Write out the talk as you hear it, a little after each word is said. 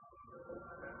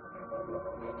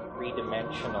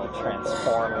three-dimensional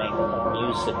transforming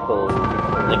musical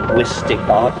linguistic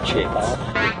objects.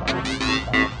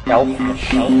 Elf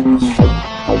machines.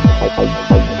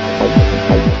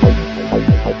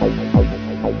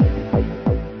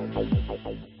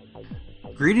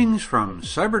 Greetings from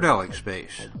Cyberdelic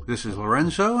Space. This is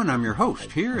Lorenzo, and I'm your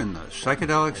host here in the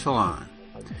Psychedelic Salon.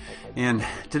 And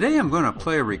today I'm going to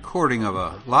play a recording of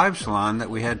a live salon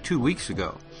that we had 2 weeks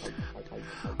ago.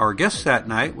 Our guest that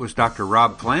night was Dr.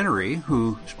 Rob Flannery,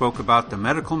 who spoke about the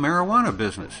medical marijuana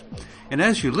business. And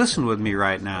as you listen with me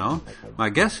right now, my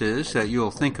guess is that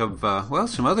you'll think of,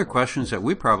 some other questions that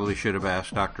we probably should have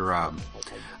asked Dr. Rob.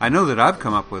 I know that I've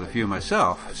come up with a few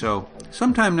myself, so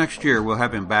sometime next year we'll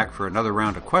have him back for another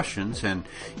round of questions, and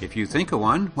if you think of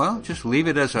one, well, just leave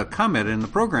it as a comment in the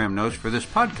program notes for this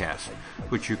podcast,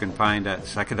 which you can find at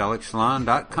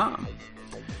psychedelicsalon.com.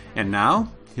 And now,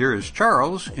 here is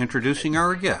Charles introducing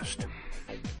our guest.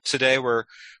 Today we're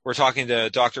talking to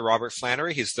Dr. Robert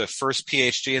Flannery. He's the first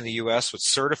PhD in the U.S. with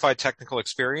certified technical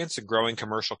experience in growing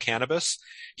commercial cannabis.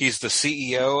 He's the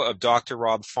CEO of Dr.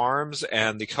 Rob Farms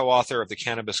and the co-author of the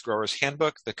Cannabis Growers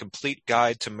Handbook, The Complete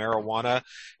Guide to Marijuana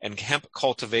and Hemp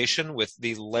Cultivation with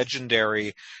the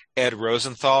legendary Ed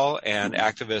Rosenthal and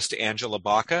activist Angela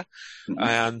Baca.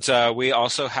 And we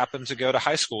also happen to go to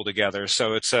high school together.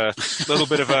 So it's a little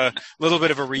bit of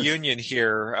a reunion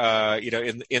here,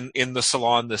 in the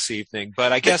salon this evening.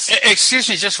 But I guess. Excuse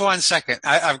me, just 1 second.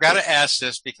 I've got to ask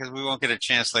this because we won't get a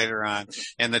chance later on.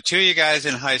 And the two of you guys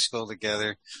in high school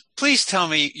together, please tell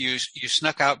me you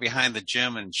snuck out behind the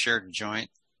gym and shared a joint.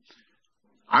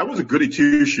 I was a goody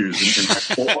two shoes,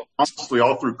 and honestly,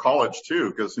 all through college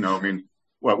too, because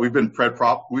we've been fed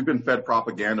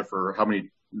propaganda for how many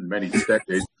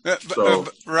decades. So.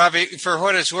 Robbie, for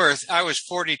what it's worth, I was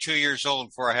 42 years old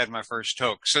before I had my first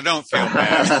toke, so don't feel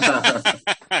bad.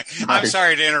 I'm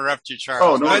sorry to interrupt you,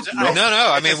 Charles. Oh,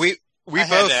 no. I mean, we both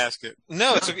had to ask it.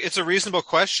 No, it's a reasonable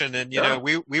question, and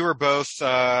we were both.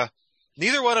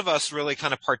 Neither one of us really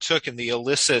kind of partook in the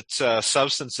illicit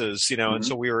substances,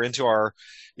 until we were into our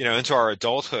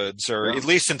adulthoods, or at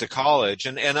least into college.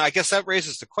 And I guess that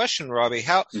raises the question, Robbie,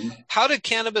 how did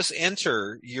cannabis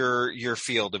enter your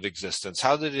field of existence?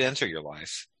 How did it enter your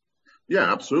life?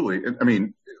 Yeah, absolutely. I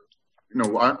mean,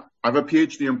 I have a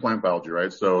PhD in plant biology,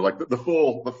 right? So like the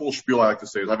full spiel I like to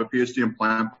say is I have a PhD in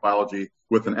plant biology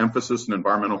with an emphasis in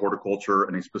environmental horticulture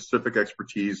and a specific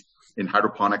expertise in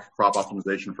hydroponic crop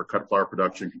optimization for cut flower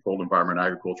production, controlled environment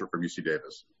agriculture from UC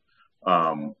Davis.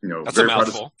 That's a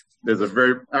mouthful.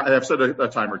 I've said a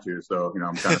time or two, so,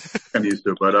 I'm kind of used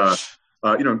to it, but,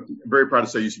 very proud to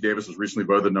say UC Davis was recently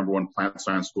voted the #1 plant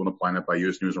science school on the planet by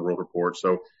U.S. News and World Report.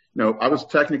 So, I was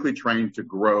technically trained to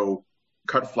grow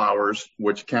cut flowers,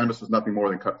 which cannabis is nothing more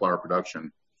than cut flower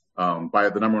production, by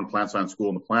the #1 plant science school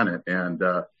on the planet. And,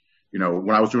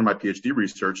 when I was doing my PhD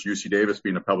research, UC Davis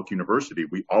being a public university,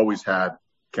 we always had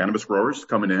cannabis growers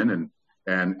coming in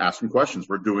and asking questions.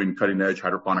 We're doing cutting edge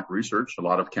hydroponic research. A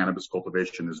lot of cannabis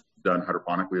cultivation is done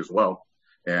hydroponically as well.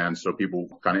 And so people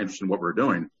kind of interested in what we're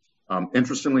doing.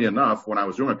 Interestingly enough, when I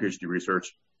was doing my PhD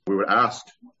research, we would ask,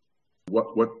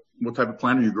 what type of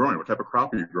plant are you growing? What type of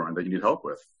crop are you growing that you need help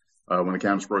with? When the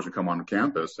cannabis growers would come on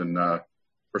campus. And,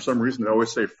 for some reason, they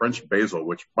always say French basil,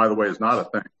 which by the way is not a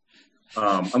thing.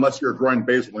 Unless you're growing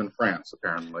basil in France,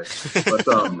 apparently.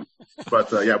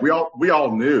 But we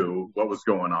all knew what was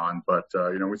going on. But,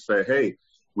 we say, hey,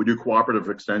 we do cooperative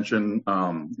extension,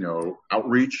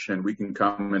 outreach, and we can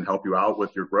come and help you out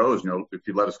with your grows. If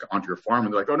you let us onto your farm.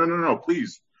 And they're like, oh, no,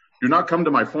 please do not come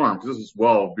to my farm, because this is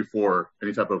well before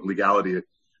any type of legality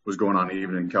was going on,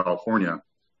 even in California.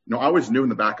 I always knew in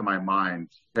the back of my mind,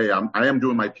 hey, I am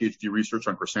doing my PhD research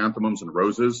on chrysanthemums and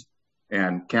roses.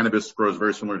 And cannabis grows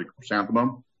very similar to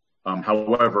chrysanthemum.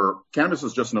 However, cannabis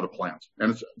is just another plant,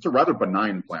 and it's a rather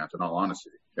benign plant in all honesty.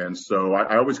 And so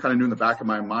I always kind of knew in the back of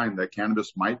my mind that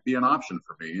cannabis might be an option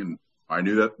for me. And I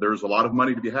knew that there's a lot of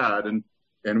money to be had. And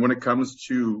when it comes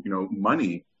to,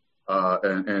 money,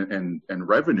 and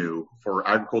revenue for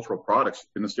agricultural products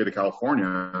in the state of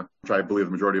California, which I believe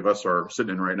the majority of us are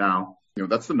sitting in right now,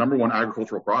 that's the #1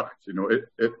 agricultural product.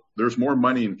 There's more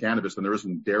money in cannabis than there is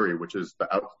in dairy, which is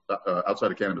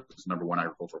outside of cannabis is the #1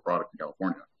 agricultural product in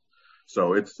California.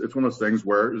 So it's one of those things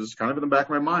where it's kind of in the back of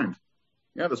my mind.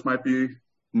 Yeah, this might be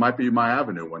my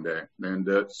avenue one day.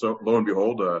 And so lo and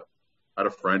behold, I had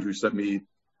a friend who sent me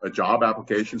a job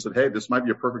application, said, hey, this might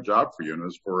be a perfect job for you. And it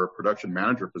was for a production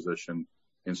manager position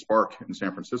in Spark in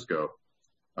San Francisco.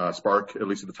 Spark, at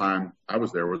least at the time I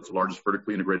was there, was the largest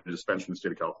vertically integrated dispensary in the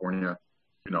state of California.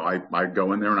 I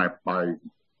go in there and I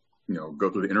go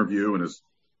through the interview, and it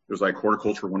was like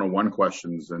horticulture 101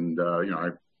 questions. And,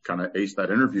 I kind of aced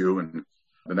that interview. And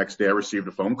the next day I received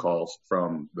a phone call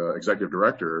from the executive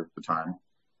director at the time.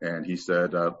 And he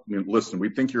said, listen, we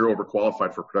think you're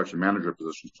overqualified for production manager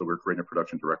position, so we're creating a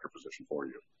production director position for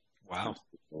you. Wow.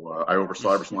 So, I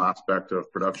oversaw every single aspect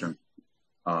of production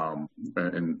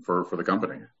and for the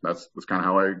company. That's kind of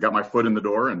how I got my foot in the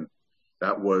door. And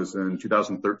that was in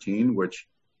 2013, which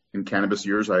in cannabis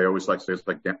years, I always like to say it's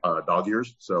like dog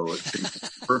years. So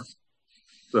but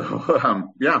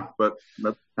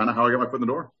that's kind of how I got my foot in the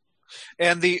door.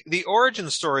 And the origin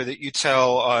story that you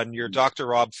tell on your Dr.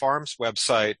 Rob Farms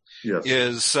website Yes.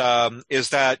 is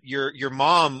that your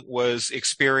mom was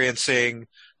experiencing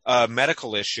a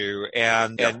medical issue,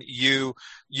 and you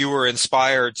were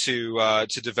inspired to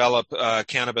develop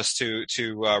cannabis to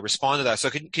respond to that. So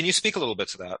can you speak a little bit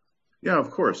to that? Yeah, of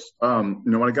course.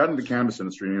 When I got into the cannabis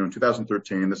industry, in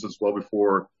 2013, this is well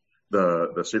before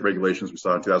the state regulations we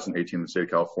saw in 2018 in the state of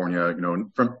California.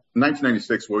 From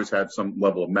 1996, we always had some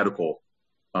level of medical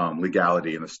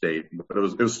legality in the state, but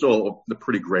it was still a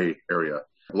pretty gray area.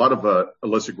 A lot of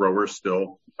illicit growers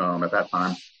still at that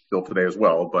time, still today as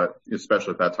well, but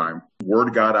especially at that time,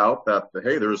 word got out that,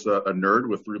 hey, there's a nerd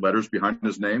with 3 letters behind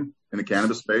his name in the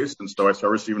cannabis space. And so I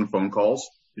started receiving phone calls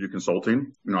to do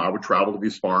consulting. I would travel to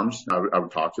these farms. I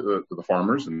would talk to the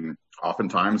farmers, and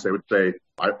oftentimes they would say,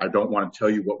 I don't want to tell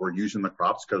you what we're using in the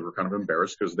crops because we're kind of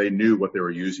embarrassed, because they knew what they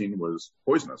were using was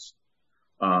poisonous.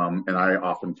 And I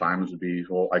oftentimes would be,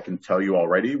 well, I can tell you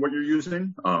already what you're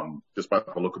using, just by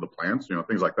the look of the plants,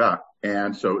 things like that.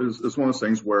 And so it's one of those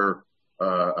things where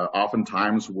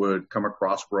oftentimes would come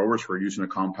across growers who are using a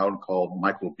compound called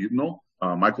myclobutanol.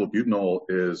 Myclobutanol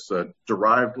is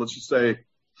derived, let's just say,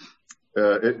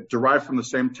 it derived from the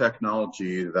same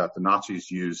technology that the Nazis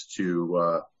used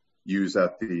to use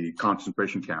at the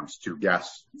concentration camps to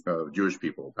gas Jewish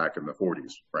people back in the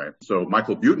 40s, right? So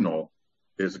myclobutanol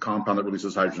is a compound that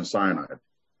releases hydrogen cyanide.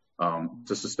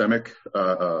 It's a systemic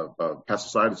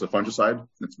pesticide. It's a fungicide.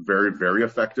 It's very, very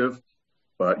effective.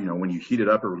 But, when you heat it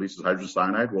up, it releases hydrogen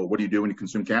cyanide. Well, what do you do when you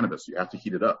consume cannabis? You have to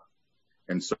heat it up.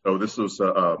 And so this was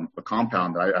a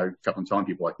compound that I kept on telling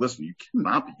people, like, listen, you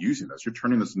cannot be using this. You're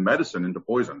turning this medicine into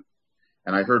poison.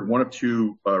 And I heard one of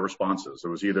 2 responses. It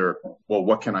was either, well,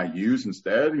 what can I use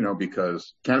instead?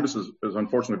 Because cannabis is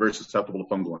unfortunately very susceptible to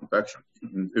fungal infection.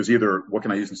 It was either, what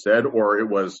can I use instead? Or it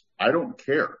was, I don't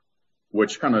care,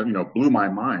 which kind of, blew my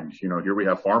mind. Here we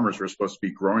have farmers who are supposed to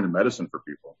be growing the medicine for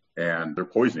people, and they're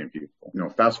poisoning people.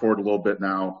 Fast forward a little bit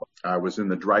now, I was in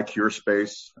the dry cure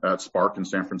space at Spark in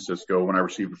San Francisco when I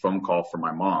received a phone call from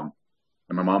my mom.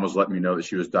 And my mom was letting me know that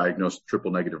she was diagnosed with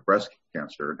triple negative breast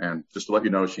cancer. And just to let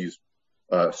you know, she's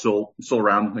still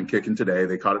around and kicking today.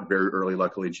 They caught it very early,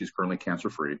 luckily, and she's currently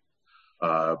cancer-free.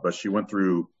 But she went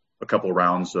through a couple of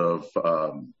rounds of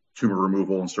tumor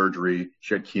removal and surgery.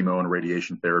 She had chemo and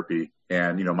radiation therapy.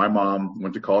 And, my mom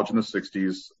went to college in the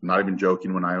 60s. I'm not even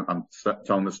joking when I'm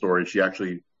telling this story. She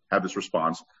actually had this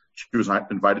response. She was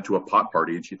invited to a pot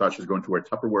party, and she thought she was going to a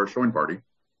Tupperware showing party.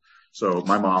 So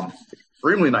my mom,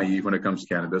 extremely naive when it comes to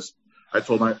cannabis. I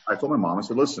told my mom, I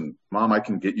said, listen, Mom, I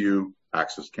can get you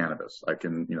access to cannabis. I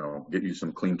can, get you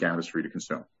some clean cannabis for you to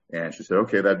consume. And she said,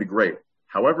 okay, that'd be great.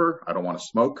 However, I don't want to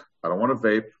smoke. I don't want to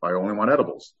vape. I only want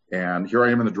edibles. And here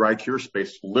I am in the dry cure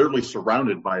space, literally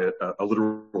surrounded by a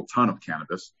literal ton of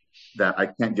cannabis that I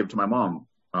can't give to my mom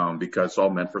because it's all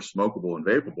meant for smokable and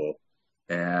vapable.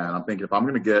 And I'm thinking, if I'm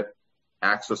going to get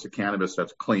access to cannabis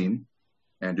that's clean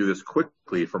and do this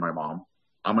quickly for my mom,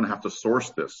 I'm going to have to source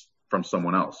this from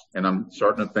someone else. And I'm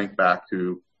starting to think back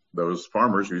to those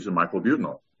farmers using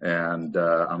myclobutanol. And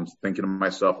I'm thinking to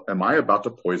myself, am I about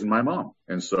to poison my mom?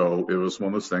 And so it was one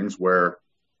of those things where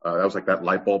that was like that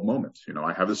light bulb moment.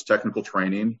 I have this technical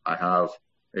training. I have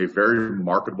a very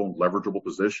marketable, leverageable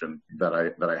position that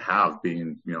I have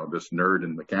being, this nerd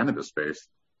in the cannabis space.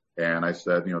 And I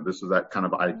said, this is that kind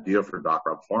of idea for Doc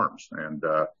Rob Farms. And,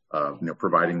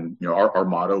 providing, our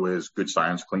motto is good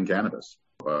science, clean cannabis,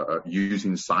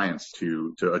 using science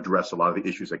to address a lot of the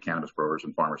issues that cannabis growers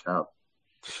and farmers have.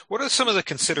 What are some of the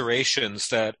considerations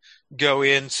that go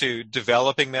into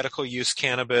developing medical use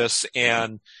cannabis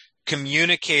and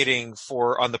communicating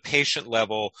on the patient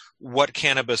level what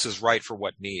cannabis is right for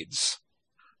what needs?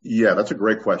 Yeah, that's a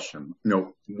great question.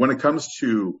 When it comes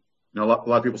to, a lot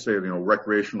of people say,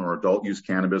 recreational or adult use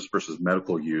cannabis versus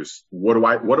medical use. What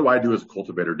do I do as a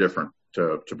cultivator different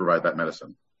to provide that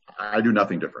medicine? I do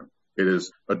nothing different. It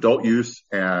is adult use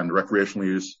and recreational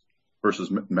use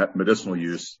versus medicinal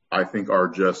use, I think, are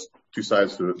just 2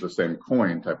 sides to the same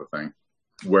coin type of thing.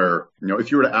 where,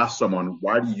 if you were to ask someone,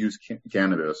 why do you use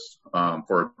cannabis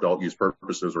for adult use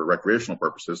purposes or recreational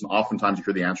purposes? And oftentimes you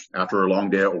hear the answer, after a long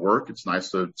day at work, it's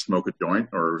nice to smoke a joint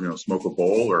or, smoke a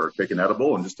bowl or take an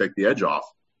edible and just take the edge off.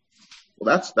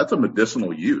 Well, that's a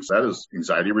medicinal use. That is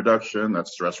anxiety reduction.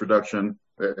 That's stress reduction.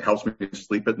 It helps me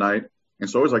sleep at night. And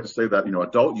so I always like to say that,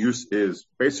 adult use is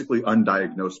basically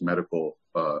undiagnosed medical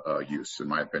use, in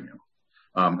my opinion.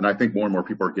 And I think more and more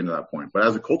people are getting to that point. But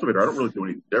as a cultivator, I don't really do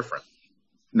anything different.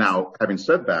 Now, having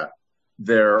said that,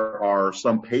 there are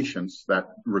some patients that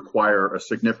require a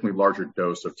significantly larger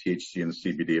dose of THC and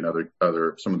CBD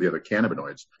and some of the other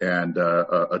cannabinoids. And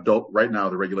right now,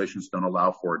 the regulations don't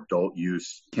allow for adult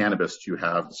use cannabis to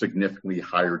have significantly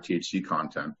higher THC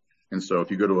content. And so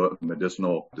if you go to a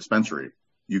medicinal dispensary,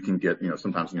 you can get,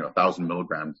 sometimes, 1,000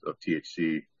 milligrams of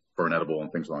THC for an edible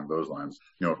and things along those lines.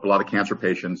 A lot of cancer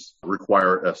patients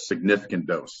require a significant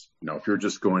dose. If you're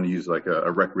just going to use like a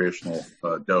recreational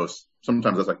dose,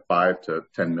 sometimes that's like 5 to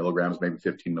 10 milligrams, maybe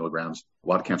 15 milligrams. A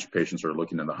lot of cancer patients are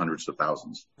looking in the hundreds of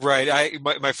thousands. Right.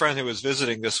 My friend who was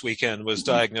visiting this weekend was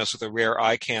diagnosed with a rare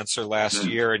eye cancer last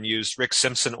year and used Rick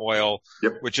Simpson oil,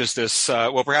 which is this,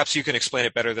 perhaps you can explain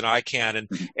it better than I can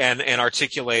and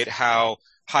articulate how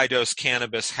high dose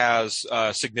cannabis has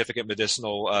significant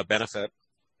medicinal benefit.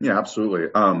 Yeah, absolutely.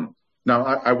 Now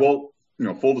I will,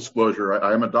 full disclosure,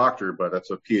 I am a doctor, but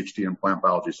that's a PhD in plant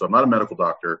biology. So I'm not a medical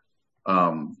doctor,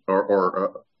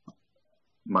 or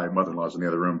my mother-in-law's in the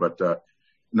other room, but,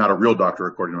 not a real doctor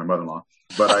according to my mother-in-law,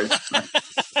 but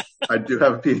I do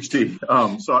have a PhD.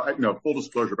 So full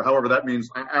disclosure, but however, that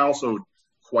means I also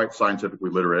quite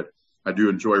scientifically literate. I do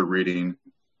enjoy reading,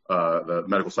 the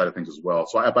medical side of things as well.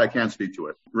 So I can speak to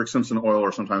it. Rick Simpson oil,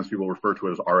 or sometimes people refer to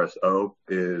it as RSO,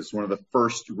 is one of the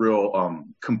first real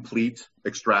complete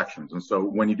extractions. And so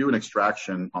when you do an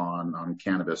extraction on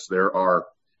cannabis, there are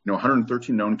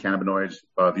 113 known cannabinoids.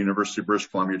 The University of British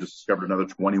Columbia just discovered another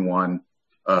 21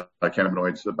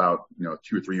 cannabinoids about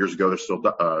 2 or 3 years ago. They're still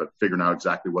figuring out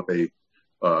exactly what they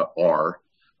are.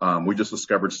 We just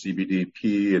discovered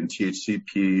CBDP and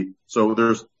THCP. So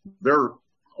there are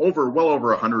well over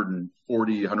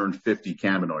 140, 150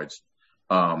 cannabinoids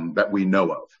that we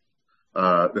know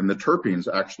of. And the terpenes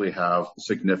actually have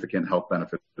significant health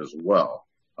benefits as well.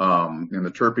 And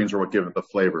the terpenes are what give it the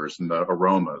flavors and the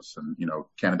aromas. And,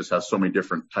 cannabis has so many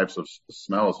different types of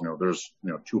smells. There's,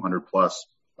 200 plus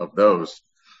of those.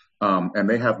 And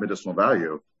they have medicinal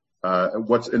value.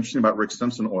 What's interesting about Rick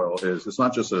Simpson oil is it's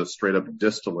not just a straight up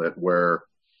distillate or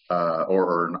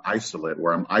an isolate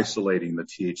where I'm isolating the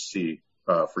THC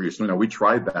for use. We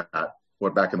tried that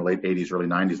back in the late 80s, early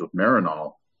 90s with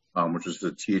Marinol, which was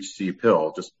a THC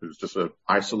pill. It was just an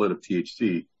isolate of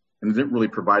THC, and it didn't really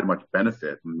provide much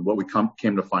benefit. And what we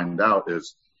came to find out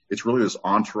is it's really this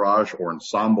entourage or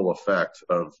ensemble effect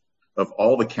of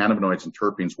all the cannabinoids and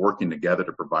terpenes working together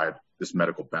to provide this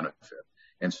medical benefit.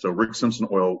 And so Rick Simpson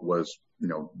oil was,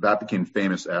 that became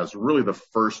famous as really the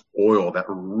first oil that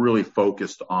really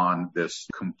focused on this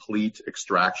complete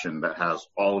extraction that has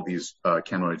all of these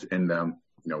cannabinoids in them.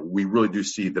 We really do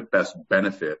see the best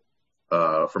benefit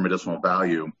for medicinal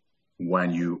value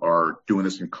when you are doing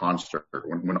this in concert,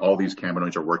 when all these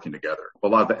cannabinoids are working together. A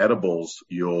lot of the edibles,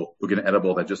 you'll get an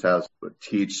edible that just has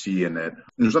THC in it. And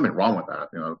there's nothing wrong with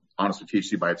that. Honestly,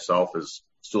 THC by itself is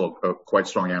still a quite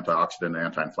strong antioxidant and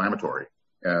anti-inflammatory.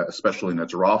 Especially in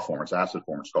its raw form, its acid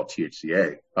form, it's called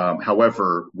THCA.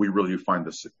 However, we really do find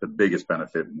the biggest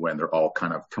benefit when they're all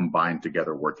kind of combined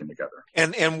together, working together.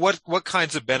 And what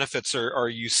kinds of benefits are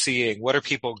you seeing? What are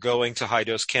people going to high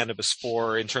dose cannabis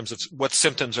for in terms of what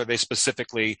symptoms are they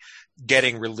specifically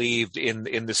getting relieved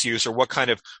in this use, or what kind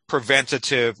of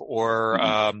preventative or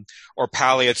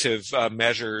palliative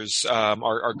measures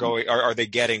are they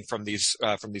getting from these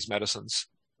medicines?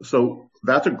 So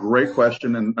that's a great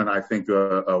question, and I think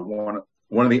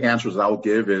one of the answers that I'll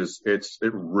give is it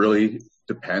really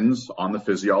depends on the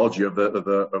physiology of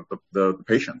the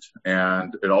patient,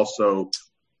 and it also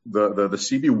the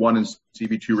CB1 and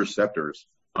CB2 receptors,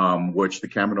 which the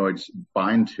cannabinoids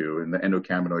bind to in the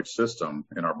endocannabinoid system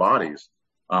in our bodies,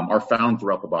 are found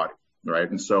throughout the body, right?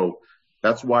 And so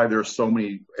that's why there's so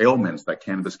many ailments that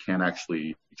cannabis can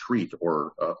actually treat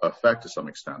or affect to some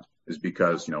extent, is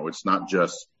because, it's not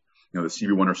just, the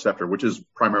CB1 receptor, which is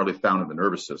primarily found in the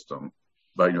nervous system,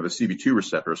 but, the CB2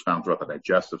 receptor is found throughout the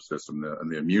digestive system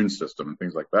and the immune system and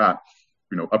things like that.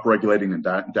 Upregulating and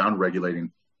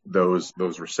downregulating those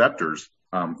receptors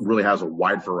really has a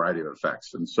wide variety of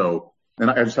effects. And so, and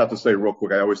I just have to say real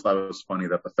quick, I always thought it was funny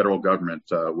that the federal government,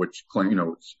 which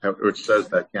says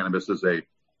that cannabis is a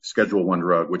Schedule I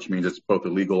drug, which means it's both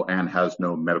illegal and has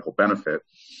no medical benefit.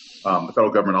 The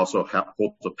federal government also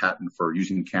holds a patent for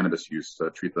using cannabis use to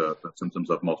treat the symptoms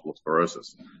of multiple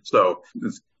sclerosis. So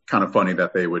it's kind of funny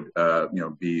that they would,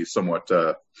 be somewhat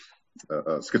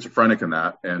schizophrenic in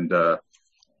that.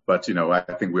 But I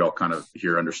think we all kind of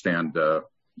here understand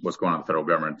what's going on in the federal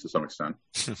government to some extent.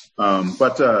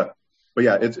 But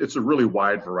yeah, it's a really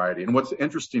wide variety. And what's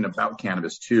interesting about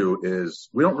cannabis too is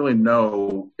we don't really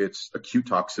know its acute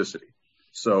toxicity.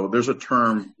 So there's a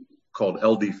term called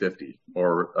LD50,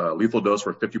 or lethal dose,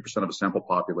 where 50% of a sample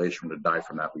population would die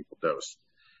from that lethal dose.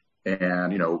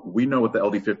 And, we know what the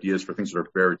LD50 is for things that are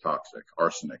very toxic: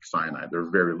 arsenic, cyanide.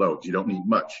 They're very low. You don't need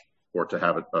much for it to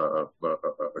have a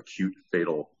acute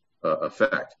fatal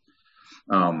effect.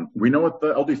 We know what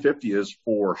the LD50 is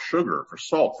for sugar, for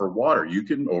salt, for water. You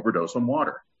can overdose on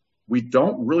water. We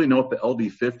don't really know what the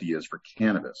LD50 is for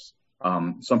cannabis.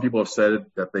 Some people have said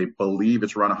that they believe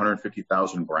it's around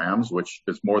 150,000 grams, which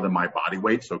is more than my body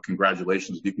weight. So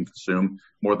congratulations if you can consume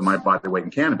more than my body weight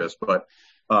in cannabis. But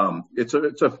it's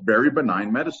a very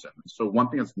benign medicine. So one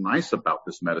thing that's nice about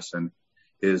this medicine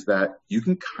is that you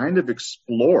can kind of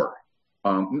explore,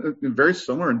 very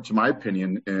similar, to my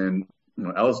opinion, in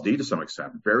LSD to some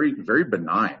extent, very, very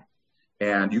benign.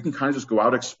 And you can kind of just go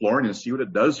out exploring and see what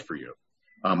it does for you.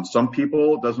 Some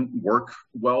people it doesn't work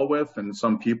well with, and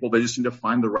some people, they just need to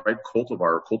find the right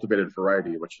cultivar, cultivated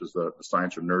variety, which is the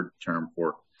science or nerd term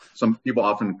for. Some people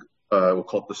often will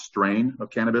call it the strain of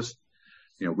cannabis.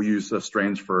 We use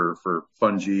strains for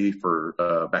fungi,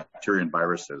 for bacteria and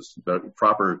viruses. The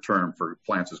proper term for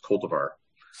plants is cultivar.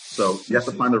 So you have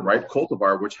to find the right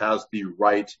cultivar, which has the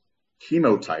right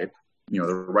chemotype, the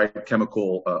right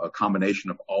chemical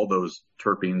combination of all those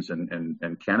terpenes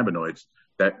and cannabinoids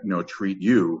that, treat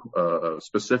you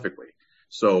specifically.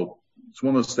 So it's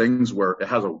one of those things where it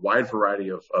has a wide variety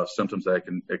of symptoms that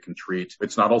it can treat.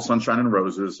 It's not all sunshine and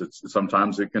roses.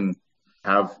 Sometimes it can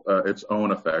have its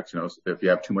own effects. If you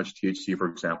have too much THC, for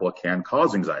example, it can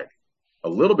cause anxiety. A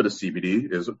little bit of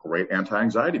CBD is a great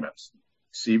anti-anxiety medicine.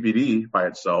 CBD by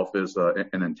itself is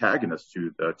an antagonist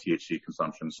to the THC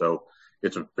consumption. So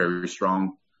it's a very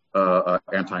strong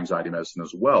anti-anxiety medicine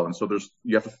as well. And so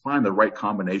you have to find the right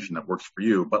combination that works for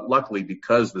you. But luckily,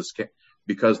 because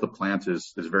the plant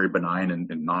is very benign and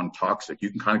non-toxic, you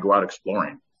can kind of go out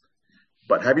exploring.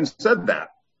 But having said that,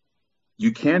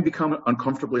 you can become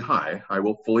uncomfortably high. I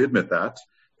will fully admit that.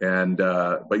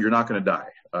 But you're not going to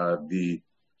die.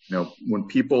 When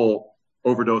people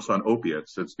overdose on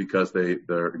opiates, it's because they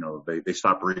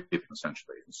stop breathing,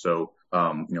 essentially. So,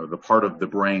 the part of the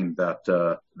brain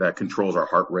that controls our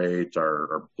heart rate,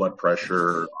 our blood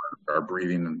pressure, our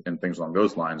breathing and things along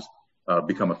those lines,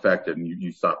 become affected, and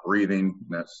you stop breathing.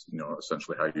 And that's,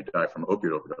 essentially how you die from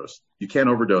opiate overdose. You can't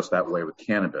overdose that way with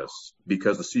cannabis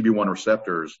because the CB1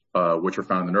 receptors, which are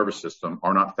found in the nervous system,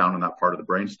 are not found in that part of the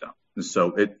brainstem. And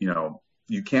so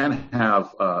you can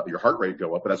have your heart rate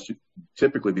go up, but that's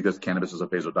typically because cannabis is a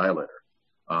vasodilator.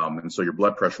 And so your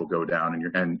blood pressure will go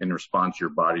down, and in response, your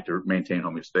body, to maintain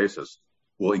homeostasis,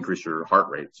 will increase your heart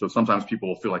rate. So sometimes people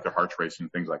will feel like their heart's racing,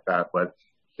 things like that, but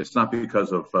it's not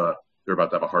because of they're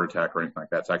about to have a heart attack or anything like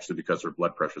that. It's actually because their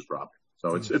blood pressure's dropping.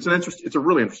 So it's a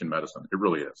really interesting medicine. It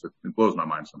really is. It blows my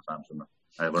mind sometimes, and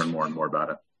I learn more and more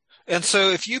about it. And so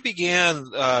if you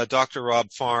began Dr.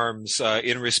 Rob Farms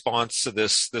in response to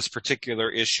this particular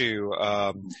issue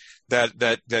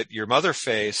that your mother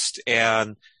faced,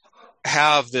 and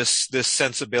have this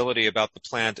sensibility about the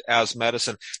plant as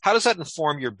medicine, how does that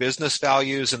inform your business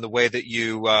values and the way that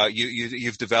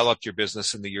you've developed your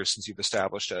business in the years since you've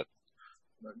established it?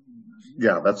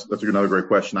 Yeah, that's another great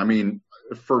question. I mean,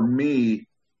 for me,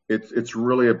 it's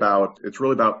really about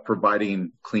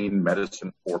providing clean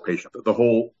medicine for patients. The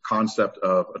whole concept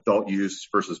of adult use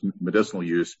versus medicinal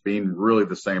use being really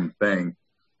the same thing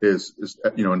is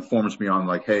informs me on,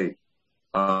 like, hey,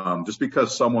 just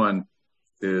because someone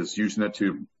is using it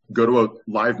to go to a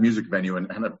live music venue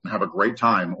and have a great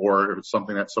time, or if it's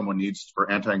something that someone needs for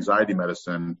anti-anxiety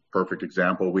medicine. Perfect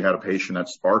example, we had a patient at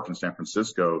Spark in San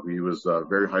Francisco. He was a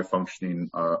very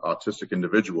high-functioning autistic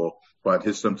individual, but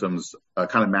his symptoms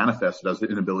kind of manifested as the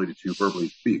inability to verbally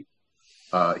speak.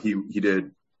 He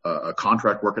did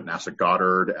contract work at NASA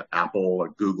Goddard, at Apple,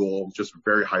 at Google, just a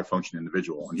very high-functioning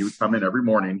individual. And he would come in every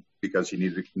morning because he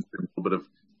needed to consume a little bit of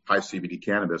high CBD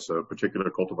cannabis, a particular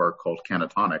cultivar called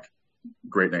Cannatonic.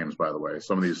 Great names, by the way.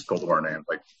 Some of these cultivar names,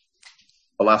 like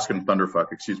Alaskan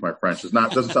Thunderfuck, excuse my French,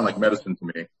 doesn't sound like medicine to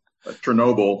me.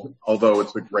 Chernobyl, although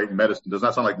it's a great medicine, does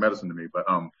not sound like medicine to me. But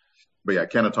yeah,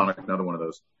 Cannatonic, another one of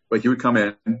those. But he would come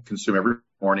in, consume every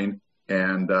morning,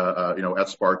 and at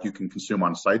Spark you can consume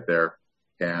on site there.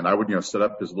 And I would set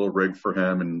up his little rig for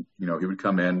him, and he would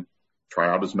come in, try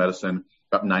out his medicine.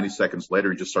 about 90 seconds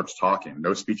later, he just starts talking.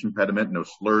 No speech impediment, no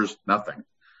slurs, nothing.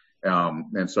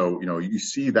 And so, you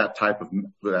see that type of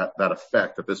that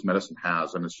effect that this medicine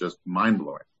has, and it's just mind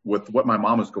blowing with what my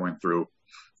mom is going through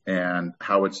and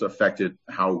how it's affected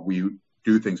how we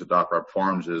do things at Dr. Rob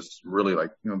Farms is really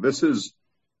like, this is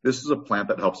a plant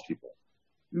that helps people.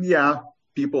 Yeah,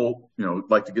 people,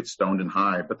 like to get stoned and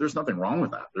high, but there's nothing wrong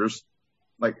with that. There's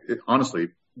honestly,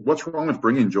 what's wrong with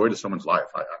bringing joy to someone's life?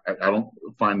 I don't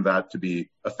find that to be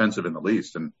offensive in the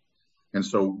least. And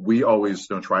so we always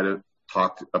try to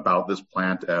talk about this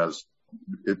plant as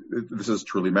this is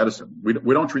truly medicine.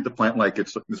 We don't treat the plant like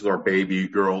this is our baby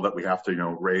girl that we have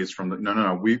to, raise from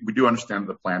no. We do understand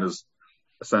that the plant is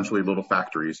essentially little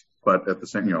factories, but at the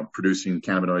same, producing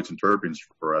cannabinoids and terpenes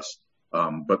for us.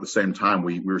 But at the same time,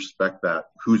 we respect that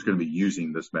who's going to be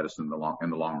using this medicine in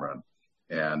the long run.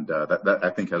 And, that I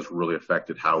think has really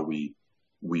affected how we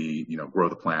grow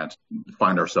the plant,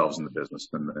 find ourselves in the business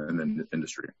and the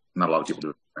industry. Not a lot of people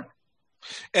do it.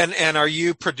 And are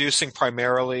you producing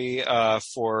primarily are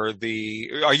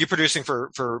you producing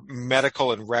for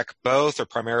medical and rec both, or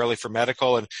primarily for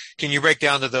medical? And can you break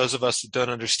down to those of us that don't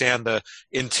understand the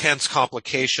intense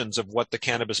complications of what the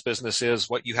cannabis business is,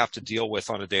 what you have to deal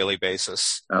with on a daily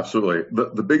basis? Absolutely.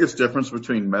 The biggest difference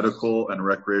between medical and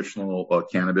recreational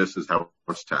cannabis is how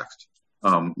it's taxed.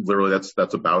 Literally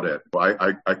that's about it.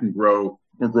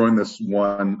 We're growing this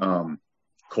one,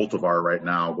 cultivar right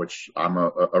now, which I'm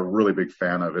a really big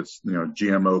fan of. It's,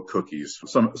 GMO cookies.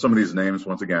 Some of these names,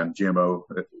 once again, GMO,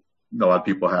 a lot of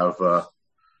people have,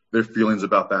 their feelings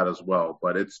about that as well,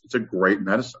 but it's a great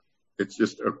medicine. It's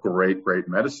just a great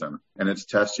medicine, and it's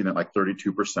testing at like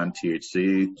 32%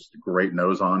 THC, just a great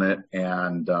nose on it.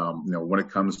 And, when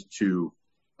it comes to,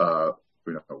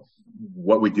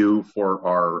 what we do for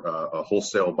our,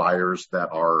 wholesale buyers that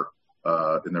are,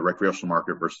 in the recreational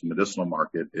market versus the medicinal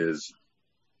market is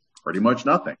pretty much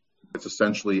nothing. It's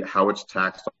essentially how it's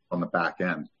taxed on the back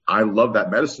end. I love that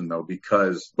medicine though,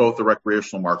 because both the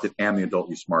recreational market and the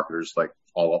adult use market is like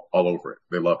all over it.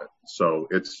 They love it. So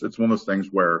it's one of those things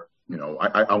where,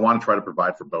 I want to try to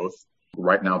provide for both.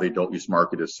 Right now, the adult use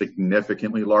market is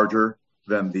significantly larger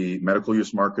than the medical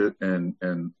use market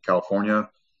in California.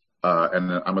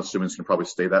 And I'm assuming it's going to probably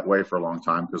stay that way for a long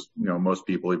time because, most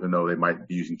people, even though they might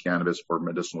be using cannabis for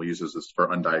medicinal uses, is for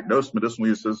undiagnosed medicinal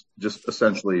uses. Just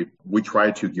essentially, we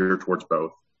try to gear towards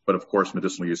both. But of course,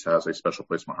 medicinal use has a special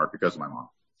place in my heart because of my mom.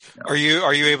 Yeah.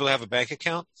 Are you able to have a bank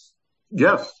account?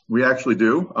 Yes, we actually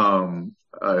do.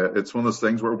 It's one of those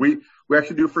things where we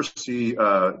actually do foresee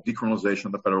decriminalization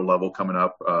at the federal level coming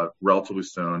up relatively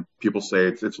soon. People say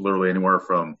it's literally anywhere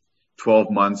from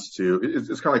 12 months to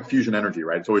it's kind of like fusion energy,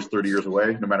 right? It's always 30 years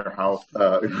away, no matter how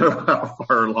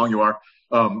far along you are.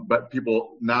 But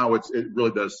people now it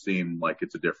really does seem like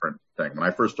it's a different thing. When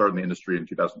I first started in the industry in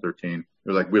 2013, it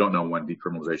was like, we don't know when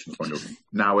decriminalization is going to be.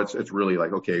 Now it's really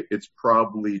like, okay, it's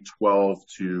probably 12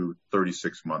 to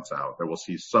 36 months out that we'll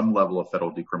see some level of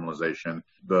federal decriminalization.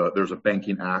 There's a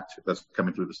banking act that's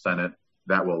coming through the Senate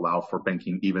that will allow for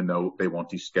banking, even though they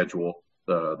won't deschedule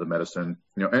the medicine,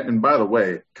 and by the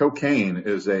way, cocaine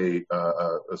is a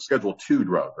Schedule II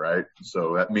drug, right?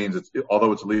 So that means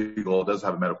although it's legal, it does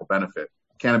have a medical benefit.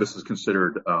 Cannabis is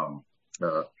considered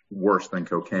worse than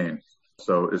cocaine.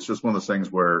 So it's just one of those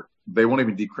things where they won't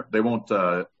even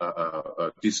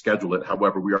deschedule it.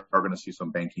 However, we are going to see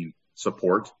some banking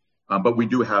support, but we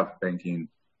do have banking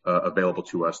available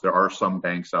to us. There are some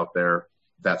banks out there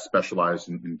that specialize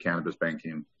in cannabis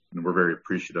banking, and we're very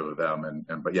appreciative of them.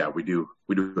 But yeah, we do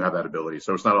have that ability.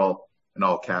 So it's not an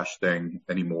all cash thing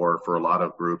anymore for a lot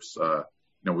of groups.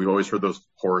 We've always heard those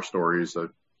horror stories.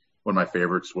 One of my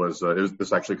favorites was,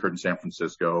 this actually occurred in San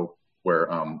Francisco, where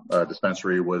a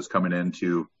dispensary was coming in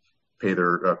to pay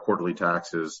their quarterly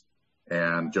taxes,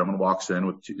 and a gentleman walks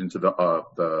into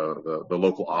the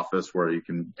local office where you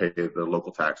can pay the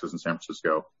local taxes in San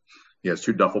Francisco. He has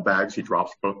 2 duffel bags. He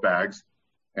drops both bags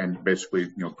and basically,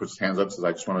 puts his hands up and says,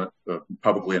 I just want to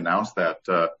publicly announce that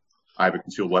I have a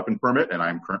concealed weapon permit, and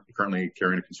I'm currently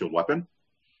carrying a concealed weapon,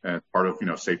 and it's part of,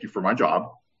 safety for my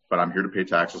job, but I'm here to pay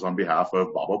taxes on behalf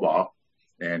of blah, blah, blah.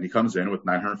 And he comes in with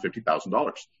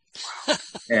 $950,000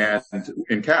 and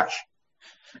in cash.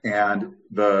 And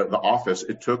the office,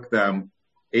 it took them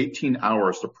 18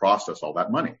 hours to process all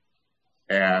that money.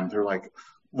 And they're like,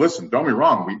 listen, don't be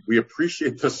wrong. We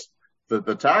appreciate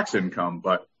the tax income,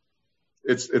 but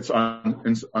it's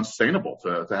unsustainable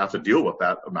to have to deal with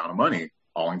that amount of money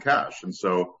all in cash. And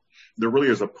so there really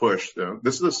is a push.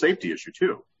 This is a safety issue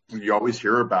too. You always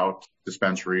hear about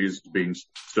dispensaries being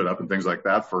stood up and things like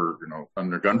that for,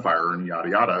 under gunfire and yada,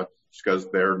 yada, just because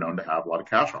they're known to have a lot of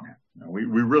cash on hand. we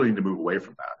really need to move away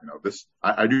from that.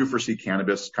 I do foresee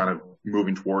cannabis kind of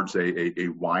moving towards a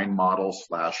wine model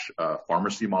 /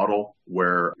 pharmacy model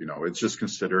where, it's just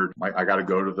considered, I got to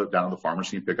go down to the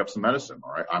pharmacy and pick up some medicine.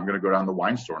 All right. I'm going to go down to the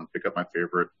wine store and pick up my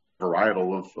favorite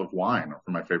varietal of wine, or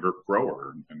from my favorite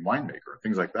grower and winemaker,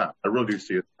 things like that. I really do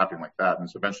see it happening like that. And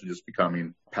it's eventually just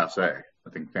becoming passe. I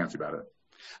think fancy about it.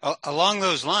 Along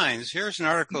those lines, here's an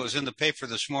article that was in the paper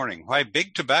this morning: why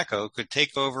big tobacco could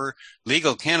take over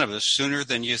legal cannabis sooner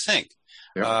than you think.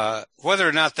 Yeah. Whether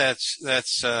or not that's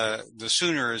the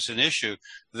sooner is an issue,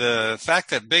 the fact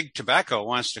that big tobacco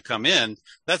wants to come in,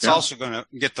 that's also going to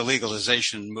get the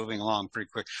legalization moving along pretty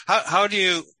quick. How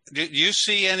do you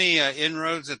see any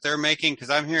inroads that they're making?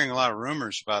 Because I'm hearing a lot of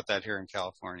rumors about that here in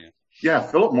California. Yeah,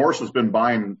 Philip Morris has been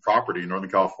buying property in Northern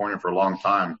California for a long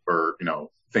time for,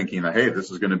 thinking that, hey,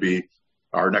 this is going to be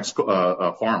our next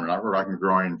farm. We're not going to be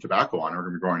growing tobacco on it. We're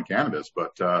going to be growing cannabis.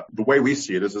 But the way we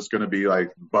see it is it's going to be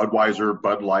like Budweiser,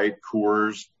 Bud Light,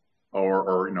 Coors,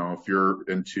 or if you're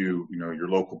into, your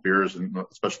local beers, and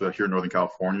especially here in Northern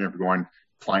California, if you're going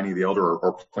Pliny the Elder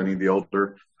or Pliny the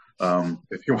Elder,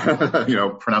 if you want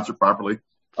to, pronounce it properly,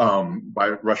 by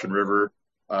Russian River.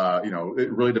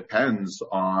 It really depends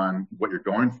on what you're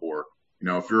going for.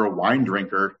 If you're a wine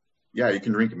drinker, you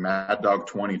can drink Mad Dog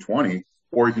 2020,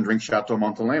 or you can drink Chateau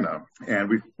Montelena.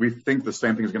 And we think the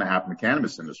same thing is going to happen in the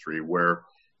cannabis industry, where,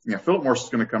 Philip Morris is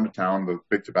going to come to town, the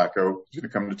big tobacco is going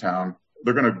to come to town.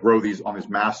 They're going to grow these on these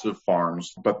massive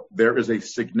farms, but there is a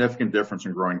significant difference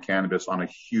in growing cannabis on a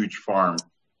huge farm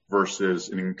versus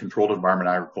in controlled environment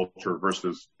agriculture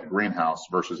versus a greenhouse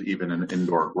versus even an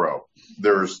indoor grow.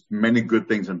 There's many good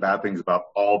things and bad things about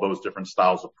all those different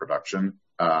styles of production.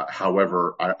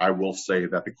 However, I will say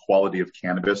that the quality of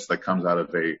cannabis that comes out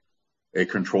of a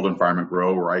controlled environment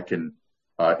grow, where I can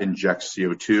inject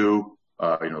CO2,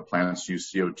 plants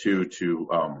use CO2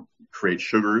 to create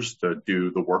sugars to do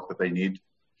the work that they need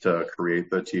to create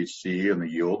the THC and the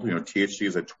yield. THC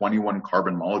is a 21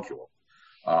 carbon molecule.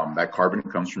 That carbon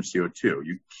comes from CO2.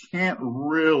 You can't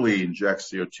really inject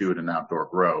CO2 in an outdoor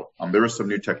grow. There is some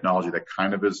new technology that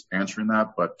kind of is answering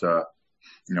that, but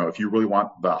if you really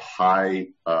want the high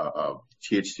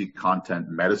THC content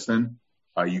medicine,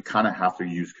 you kind of have to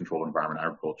use controlled environment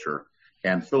agriculture.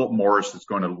 And Philip Morris is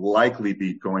going to likely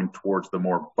be going towards the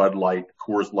more Bud Light,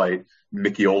 Coors Light,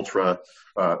 Mickey Ultra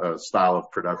style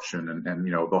of production, and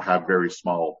they'll have very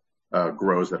small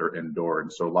grows that are indoor.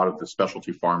 And so a lot of the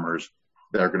specialty farmers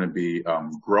that are going to be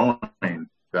growing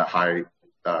the high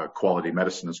quality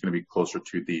medicine is going to be closer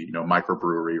to the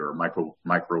microbrewery or micro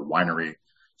winery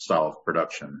style of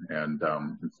production. And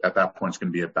at that point, it's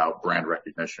going to be about brand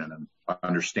recognition and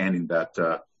understanding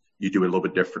that you do it a little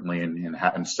bit differently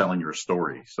and selling your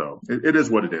story. So it is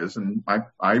what it is, and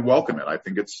I welcome it. I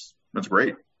think it's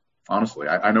great. Honestly,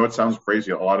 I know it sounds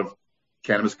crazy. A lot of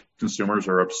cannabis consumers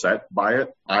are upset by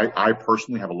it. I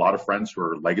personally have a lot of friends who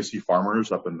are legacy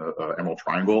farmers up in the Emerald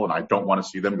Triangle, and I don't want to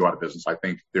see them go out of business. I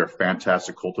think they're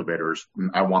fantastic cultivators,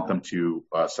 and I want them to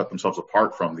set themselves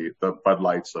apart from the Bud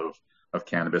Lights of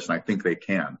cannabis, and I think they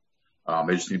can.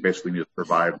 They just basically need to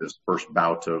survive this first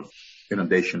bout of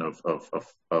inundation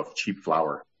of cheap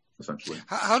flower, essentially.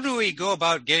 How do we go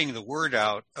about getting the word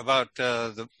out about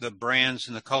the brands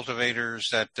and the cultivators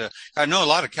that I know a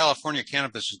lot of California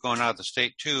cannabis is going out of the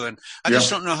state too, and I just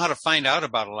don't know how to find out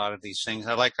about a lot of these things.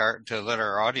 I'd like to let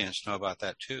our audience know about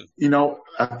that too.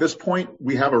 At this point,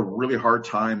 we have a really hard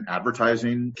time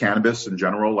advertising cannabis in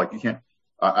general. Like, you can't.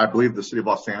 I believe the city of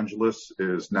Los Angeles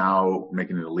is now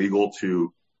making it illegal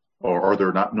to, or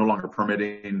they're no longer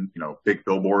permitting, big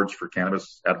billboards for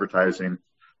cannabis advertising.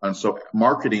 And so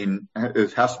marketing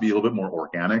has to be a little bit more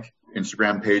organic.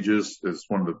 Instagram pages is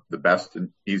one of the best and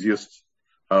easiest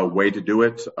way to do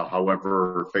it.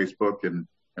 However, Facebook and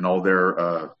all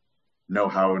their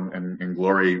know-how and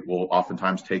glory will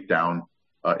oftentimes take down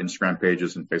Instagram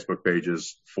pages and Facebook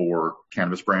pages for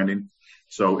cannabis branding.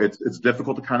 So it's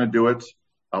difficult to kind of do it.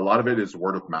 A lot of it is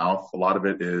word of mouth. A lot of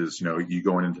it is, you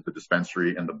going into the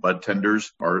dispensary and the bud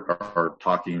tenders are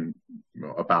talking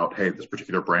about, hey, this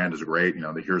particular brand is great.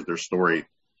 Here's their story.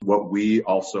 What we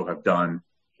also have done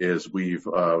is we've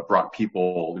brought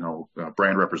people,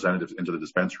 brand representatives into the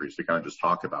dispensaries to kind of just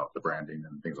talk about the branding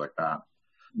and things like that.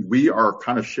 We are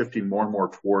kind of shifting more and more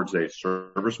towards a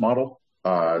service model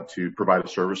to provide a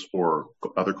service for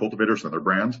other cultivators and other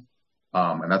brands.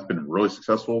 And that's been really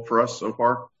successful for us so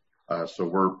far. So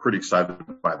we're pretty excited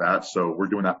by that. So we're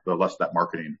doing the less of that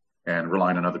marketing and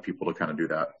relying on other people to kind of do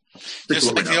that.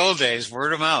 Just like the old days,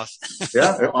 word of mouth.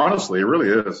 Yeah, honestly, it really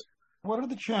is. What are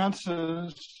the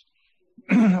chances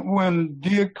when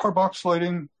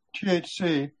decarboxylating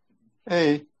THC,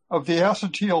 of the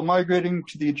acetyl migrating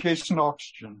to the adjacent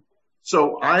oxygen?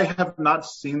 So I have not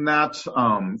seen that.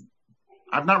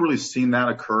 I've not really seen that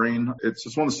occurring. It's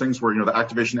just one of those things where, the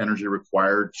activation energy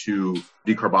required to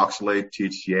decarboxylate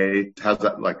THCA has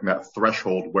that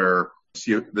threshold where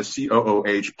the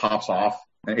COOH pops off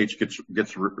and H gets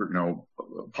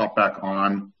popped back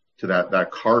on to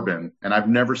that carbon. And I've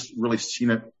never really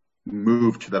seen it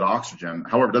move to that oxygen.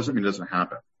 However, it doesn't mean it doesn't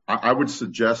happen. I would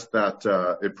suggest that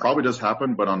it probably does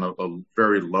happen, but on a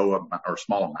very low or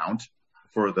small amount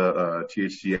for the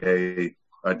THCA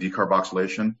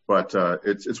decarboxylation. But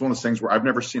it's one of those things where I've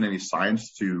never seen any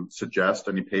science to suggest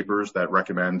any papers that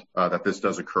recommend that this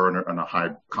does occur on a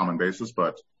high common basis.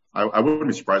 But I wouldn't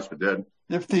be surprised if it did.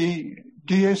 If the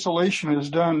deacylation is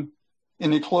done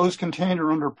in a closed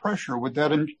container under pressure, would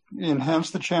that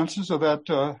enhance the chances of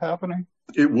that happening?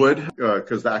 It would,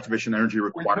 because the activation energy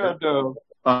required.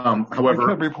 However, we've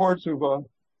had reports of of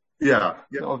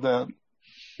that.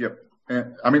 Yep.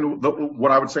 And,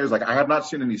 what I would say is I have not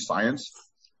seen any science,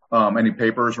 any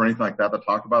papers or anything like that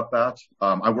talk about that.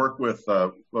 I work with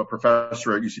a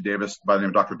professor at UC Davis by the name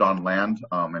of Dr. Don Land,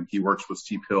 and he works with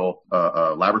C-Pill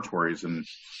laboratories. And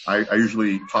I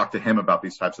usually talk to him about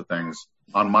these types of things.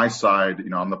 On my side,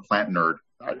 I'm the plant nerd.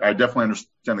 I definitely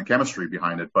understand the chemistry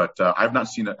behind it, but I've not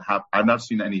seen I've not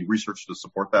seen any research to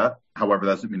support that. However,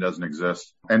 that doesn't mean it doesn't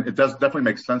exist. And it does definitely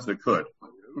make sense that it could.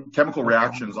 Chemical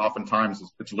reactions, oftentimes,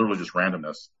 it's literally just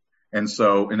randomness. And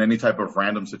so in any type of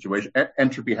random situation,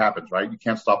 entropy happens, right? You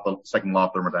can't stop the second law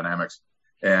of thermodynamics.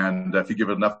 And if you give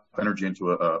enough energy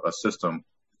into a system,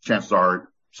 chances are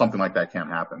something like that can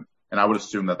happen. And I would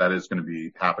assume that is going to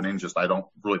be happening. Just I don't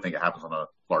really think it happens on a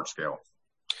large scale.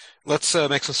 Let's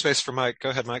make some space for Mike. Go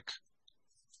ahead, Mike.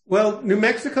 Well, New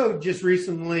Mexico just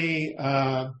recently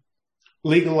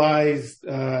legalized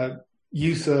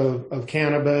use of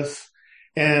cannabis,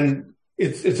 and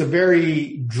it's a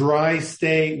very dry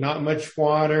state, not much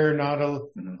water, not a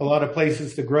lot of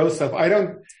places to grow stuff. I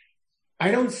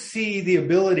don't see the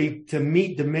ability to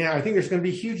meet demand. I think there's going to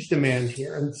be huge demand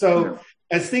here. And so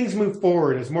as things move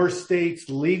forward, as more states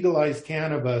legalize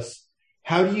cannabis,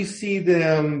 how do you see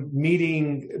them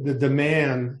meeting the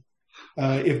demand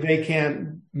if they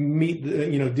can't meet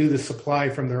do the supply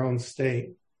from their own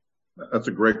state? That's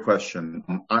a great question.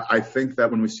 I think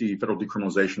that when we see federal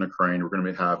decriminalization occurring, we're going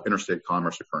to have interstate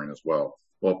commerce occurring as well.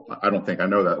 Well, I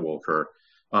know that will occur.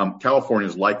 California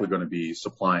is likely going to be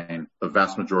supplying the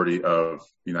vast majority of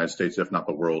the United States, if not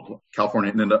the world.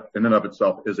 California in and of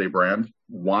itself is a brand.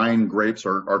 Wine grapes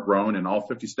are grown in all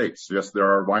 50 states. Yes, there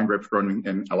are wine grapes grown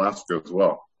in Alaska as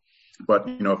well. But,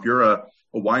 if you're a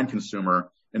wine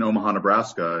consumer in Omaha,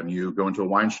 Nebraska, and you go into a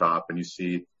wine shop and you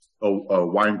see a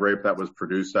wine grape that was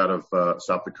produced out of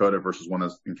South Dakota versus one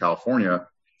that's in California,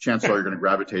 chances are you're going to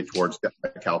gravitate towards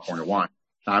California wine.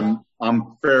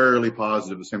 I'm fairly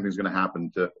positive the same thing is going to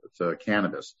happen to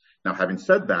cannabis. Now, having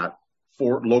said that,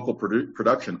 for local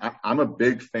production, I'm a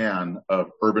big fan of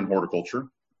urban horticulture.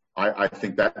 I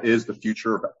think that is the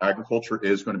future of agriculture,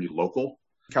 is going to be local.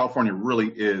 California really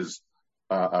is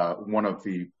one of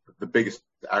the biggest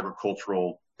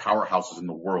agricultural powerhouses in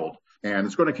the world. And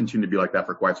it's going to continue to be like that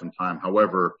for quite some time.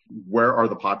 However, where are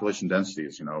the population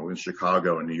densities, in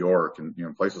Chicago and New York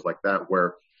and, places like that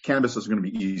where cannabis is going to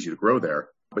be easy to grow there,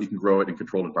 but you can grow it in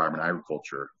controlled environment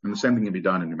agriculture. And the same thing can be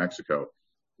done in New Mexico.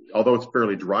 Although it's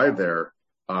fairly dry there,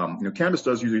 cannabis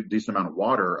does use a decent amount of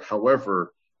water.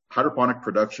 However, hydroponic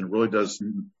production really does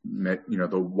make,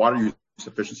 the water use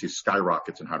efficiency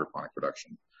skyrockets in hydroponic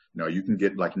production. You can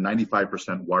get like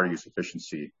 95% water use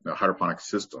efficiency in a hydroponic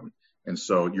system. And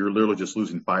so you're literally just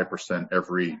losing 5%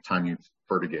 every time you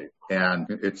fertigate. And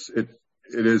it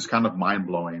is kind of mind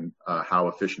blowing, how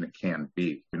efficient it can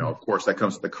be. Of course that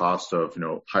comes at the cost of,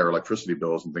 higher electricity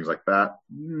bills and things like that.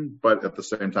 But at the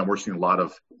same time, we're seeing a lot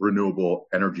of renewable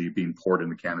energy being poured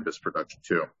into cannabis production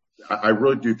too. I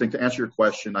really do think, to answer your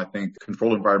question, I think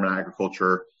controlled environment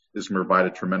agriculture is going to provide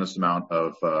a tremendous amount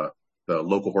of, the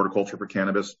local horticulture for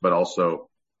cannabis, but also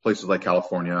places like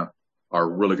California are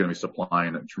really going to be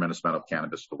supplying a tremendous amount of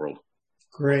cannabis to the world.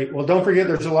 Great. Well, don't forget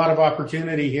there's a lot of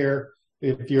opportunity here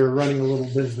if you're running a little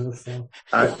business. So.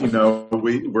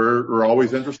 We're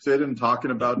always interested in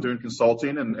talking about doing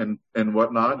consulting and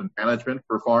whatnot and management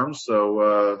for farms.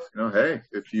 So, hey,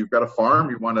 if you've got a farm,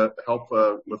 you want to help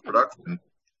with production,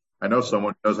 I know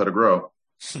someone who knows how to grow.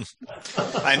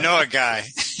 I know a guy.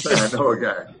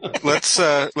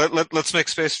 Let's make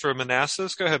space for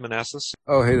Manassas. Go ahead, Manassas.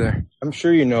 Oh, hey there. I'm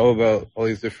sure you know about all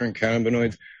these different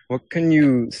cannabinoids. What can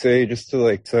you say just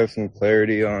to have some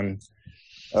clarity on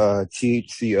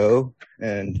THCO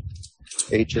and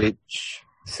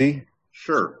HHC?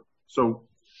 Sure. So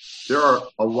there are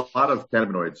a lot of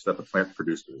cannabinoids that the plant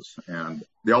produces, and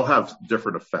they all have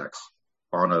different effects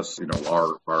on us,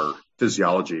 our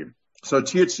physiology. So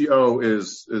THCO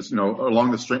is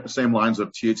along the same lines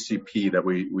of THCP that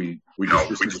we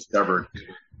just discovered.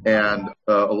 And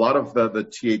a lot of the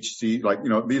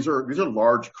THC, these are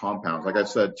large compounds. Like I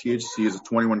said, THC is a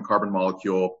 21 carbon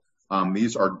molecule.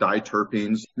 These are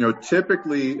diterpenes.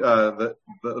 Typically, the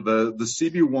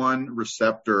CB1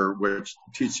 receptor, which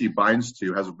THC binds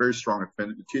to, has a very strong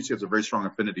affinity. THC has a very strong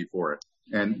affinity for it.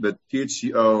 And the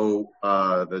THCO,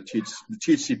 the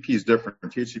THCP is different.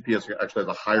 THCP actually has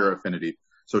a higher affinity.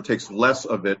 So it takes less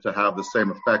of it to have the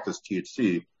same effect as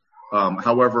THC.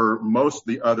 However, most of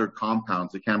the other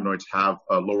compounds, the cannabinoids, have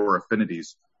lower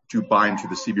affinities to bind to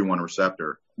the CB1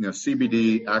 receptor.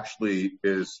 CBD actually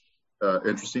is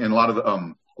interesting, and a lot of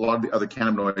the other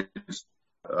cannabinoids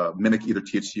mimic either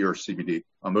THC or CBD.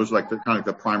 Those are kind of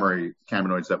the primary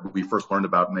cannabinoids that we first learned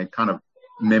about, and they kind of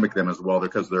mimic them as well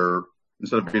because they're,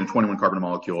 instead of being a 21 carbon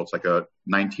molecule, it's like a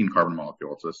 19 carbon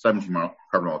molecule. It's a 17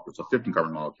 carbon molecule. It's a 15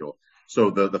 carbon molecule. So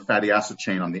the fatty acid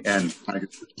chain on the end kind of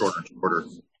gets shorter and shorter.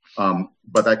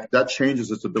 But that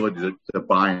changes its ability to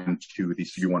bind to the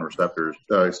CB1 receptors.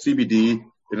 CBD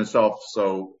in itself,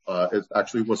 it's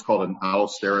actually what's called an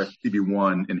allosteric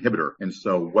CB1 inhibitor. And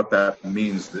so what that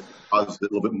means, that causes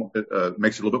it a little bit more,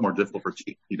 makes it a little bit more difficult for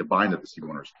THC to bind to the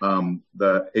CB1ers.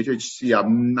 The HHC,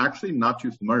 I'm actually not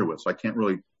too familiar with, so I can't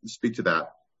really speak to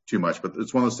that too much. But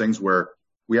it's one of those things where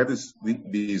we have these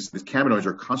cannabinoids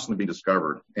are constantly being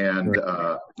discovered. And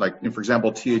for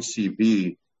example,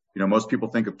 THCV, most people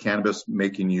think of cannabis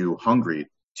making you hungry.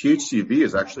 THCV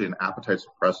is actually an appetite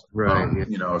suppressant.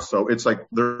 Right. So it's like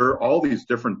there are all these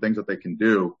different things that they can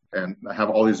do and have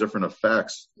all these different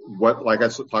effects. Like I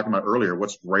was talking about earlier,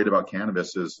 what's great about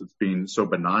cannabis is it's being so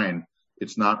benign.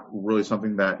 It's not really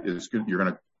something that is good, you're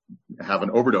going to have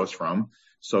an overdose from.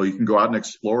 So you can go out and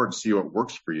explore and see what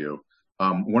works for you.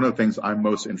 One of the things I'm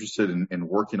most interested in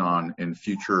working on in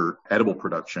future edible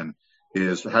production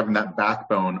is having that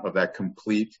backbone of that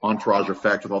complete entourage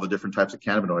effect with all the different types of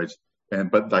cannabinoids.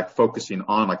 But like focusing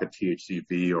on like a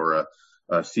THCV or a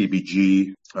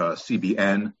CBG,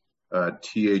 CBN,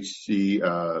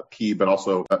 THCP, but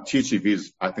also THCV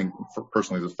is, I think,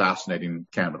 personally, is a fascinating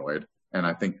cannabinoid. And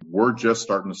I think we're just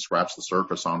starting to scratch the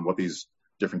surface on what these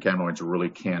different cannabinoids really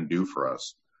can do for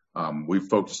us. We've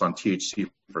focused on THC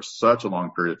for such a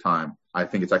long period of time. I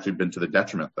think it's actually been to the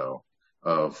detriment, though,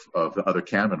 of the other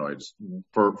cannabinoids.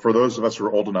 For those of us who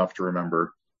are old enough to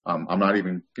remember, I'm not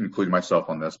even including myself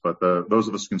on this, but those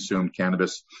of us who consumed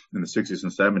cannabis in the 60s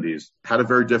and 70s had a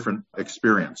very different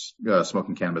experience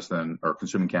smoking cannabis or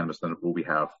consuming cannabis than what we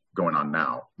have going on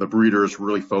now. The breeders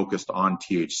really focused on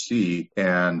THC,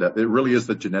 and it really is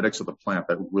the genetics of the plant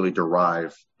that really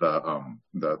derive the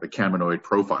cannabinoid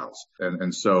profiles.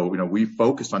 And so, we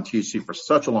focused on THC for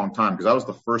such a long time because that was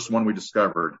the first one we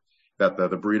discovered that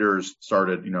the breeders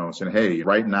started, saying, hey,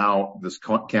 right now, this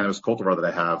cannabis cultivar that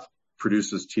I have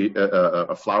produces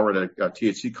a flower at a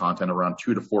THC content around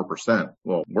 2 to 4%.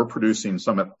 Well, we're producing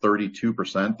some at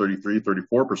 32%, 33,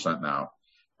 34% now.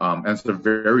 And it's a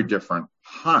very different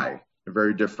high, a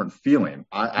very different feeling.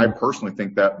 I personally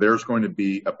think that there's going to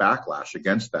be a backlash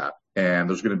against that. And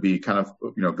there's going to be kind of,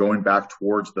 going back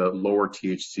towards the lower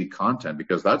THC content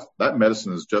because that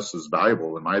medicine is just as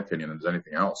valuable, in my opinion, as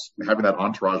anything else. Having that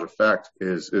entourage effect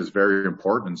is very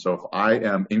important. And so if I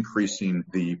am increasing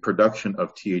the production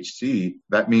of THC,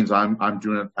 that means I'm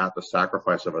doing it at the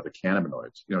sacrifice of other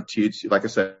cannabinoids. THC, like I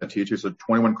said, THC is a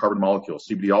 21 carbon molecule.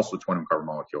 CBD also a 21 carbon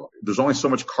molecule. There's only so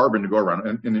much carbon to go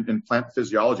around. And in plant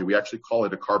physiology, we actually call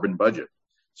it a carbon budget.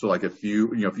 So like if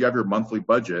you have your monthly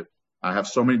budget, I have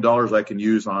so many dollars I can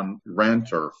use on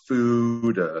rent or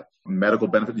food, medical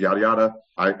benefit, yada, yada.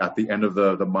 At the end of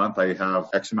the month, I have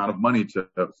X amount of money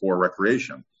for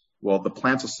recreation. Well, the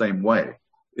plant's the same way.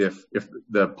 If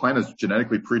the plant is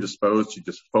genetically predisposed to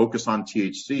just focus on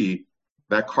THC,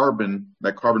 that carbon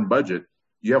budget,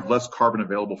 you have less carbon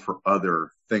available for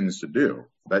other things to do.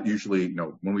 That usually,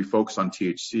 when we focus on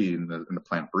THC in the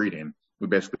plant breeding, we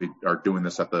basically are doing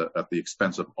this at the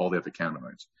expense of all the other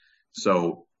cannabinoids.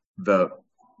 So the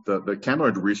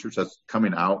cannabinoid research that's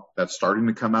starting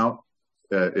to come out,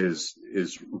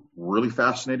 is really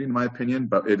fascinating in my opinion,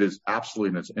 but it is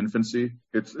absolutely in its infancy.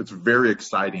 It's a very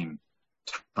exciting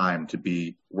time to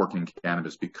be working in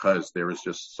cannabis because there is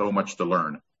just so much to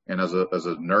learn. And as a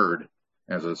nerd,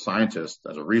 as a scientist,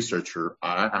 as a researcher,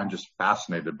 I'm just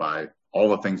fascinated by all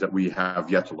the things that we have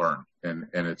yet to learn. And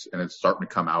it's starting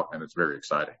to come out and it's very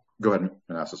exciting. Go ahead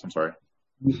and ask this. I'm sorry.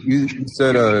 You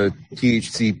said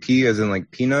THCP as in like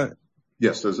peanut?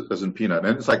 Yes, as in peanut.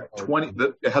 And it's like 20,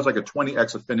 it has like a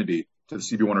 20x affinity to the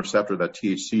CB1 receptor that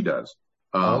THC does.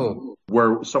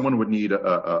 Where someone would need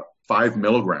 5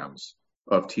 milligrams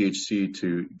of THC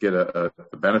to get a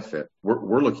benefit,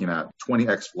 we're looking at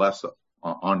 20x less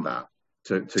on that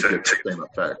to get the same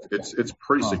effect. It's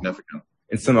pretty significant.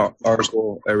 In some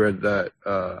article, I read that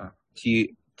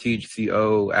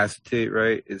THCO acetate,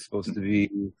 right, is supposed to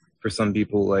be, for some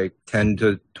people, like 10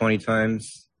 to 20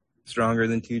 times stronger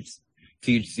than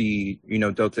THC,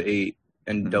 Delta 8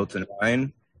 and Delta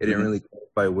 9. It didn't really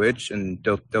clarify which, and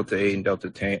Delta 8 and Delta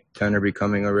 10 are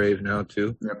becoming a rave now,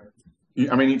 too. Yeah.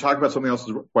 I mean, you talk about something else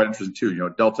that's quite interesting, too,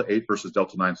 Delta 8 versus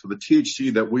Delta 9. So the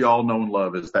THC that we all know and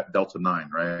love is that Delta 9,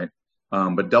 right?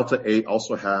 But Delta 8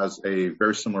 also has a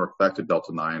very similar effect to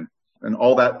Delta 9. And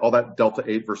all that Delta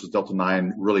 8 versus Delta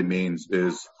 9 really means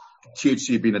is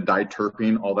THC being a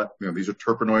diterpene, all that, these are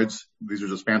terpenoids. These are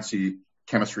just fancy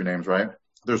chemistry names, right?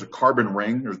 There's a carbon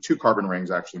ring. There's 2 carbon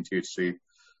rings actually in THC.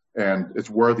 And it's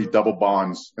where the double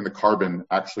bonds in the carbon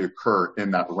actually occur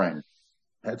in that ring.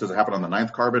 Does it happen on the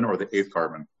 9th carbon or the 8th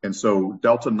carbon? And so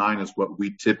Delta 9 is what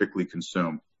we typically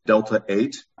consume. Delta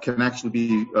 8 can actually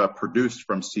be produced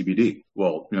from CBD.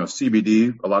 Well,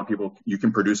 CBD, a lot of people, you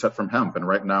can produce that from hemp. And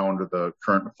right now under the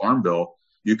current farm bill,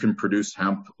 you can produce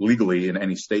hemp legally in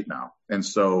any state now. And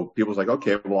so people's like,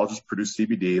 okay, well, I'll just produce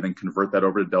CBD and then convert that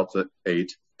over to Delta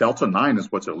 8. Delta 9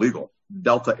 is what's illegal.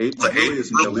 Delta 8 really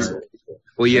isn't illegal.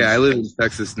 Well, yeah, I live in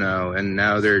Texas now, and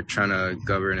now they're trying to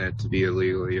govern it to be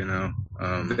illegal,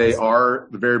 They are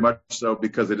very much so,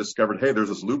 because they discovered, hey, there's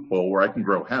this loophole where I can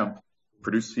grow hemp,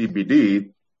 produce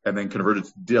CBD, and then convert it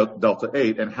to Delta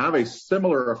 8 and have a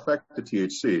similar effect to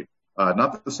THC.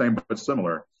 Not the same, but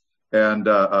similar. And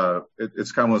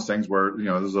it's kind of one of those things where,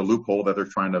 there's a loophole that they're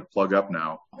trying to plug up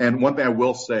now. And one thing I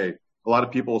will say, a lot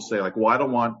of people say, like, well, I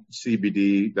don't want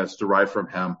CBD that's derived from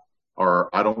hemp, or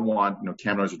I don't want,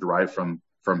 cannabinoids derived from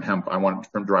hemp. I want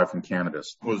it derived from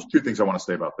cannabis. Well, there's 2 things I want to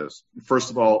say about this.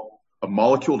 First of all, a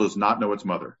molecule does not know its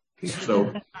mother.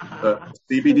 So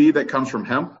CBD that comes from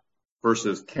hemp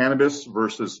versus cannabis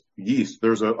versus yeast.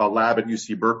 There's a lab at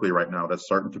UC Berkeley right now that's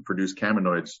starting to produce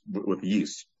cannabinoids with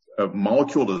yeast. A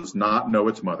molecule does not know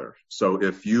its mother. So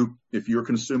if you're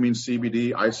consuming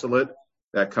CBD isolate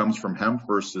that comes from hemp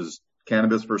versus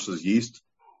cannabis versus yeast,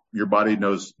 your body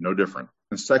knows no different.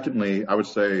 And secondly, I would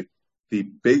say the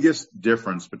biggest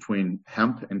difference between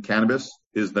hemp and cannabis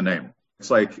is the name. It's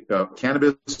like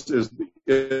cannabis is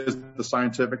the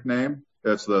scientific name.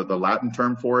 That's the Latin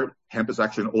term for it. Hemp is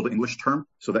actually an Old English term.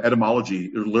 So the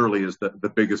etymology literally is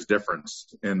the biggest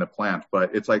difference in the plant.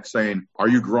 But it's like saying, are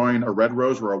you growing a red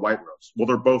rose or a white rose? Well,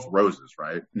 they're both roses,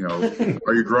 right?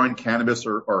 Are you growing cannabis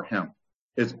or hemp?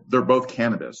 They're both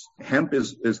cannabis. Hemp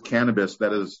is cannabis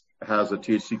that has a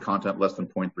THC content less than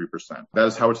 0.3%. That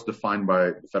is how it's defined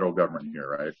by the federal government here,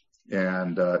 right?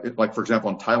 And like, for example,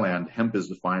 in Thailand, hemp is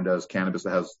defined as cannabis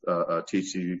that has a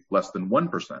THC less than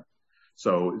 1%.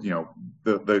 So,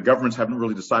 the governments haven't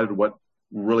really decided how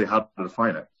to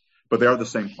define it, but they are the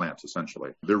same plants,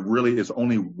 essentially. There really is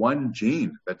only one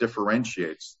gene that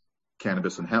differentiates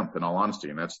cannabis and hemp, in all honesty,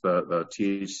 and that's the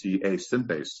THCA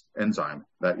synthase enzyme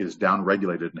that is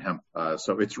downregulated in hemp.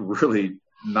 So it's really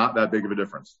not that big of a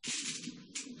difference.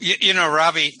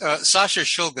 Robbie, Sasha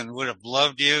Shulgin would have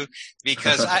loved you,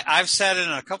 because I've sat in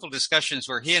a couple of discussions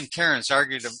where he and Terrence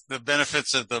argued the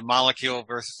benefits of the molecule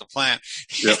versus the plant.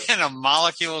 Yep. And a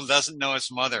molecule doesn't know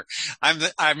its mother.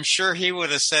 I'm sure he would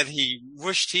have said he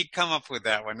wished he'd come up with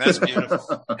that one. That's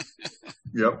beautiful.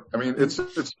 Yep. I mean, it's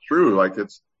true. Like,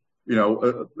 it's,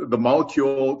 the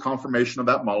molecule conformation of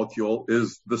that molecule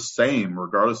is the same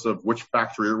regardless of which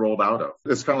factory it rolled out of.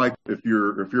 It's kind of like if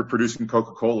you're producing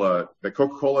Coca-Cola, the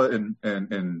Coca-Cola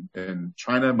in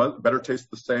China better taste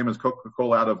the same as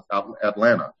Coca-Cola out of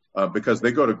Atlanta, because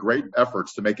they go to great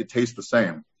efforts to make it taste the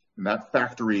same. And that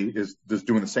factory is just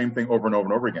doing the same thing over and over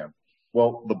and over again.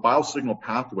 Well, the biosignal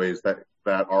pathways that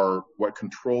are what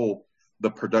control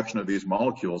the production of these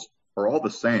molecules are all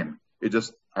the same.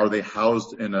 Are they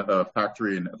housed in a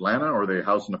factory in Atlanta, or are they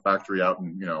housed in a factory out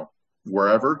in,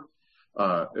 wherever?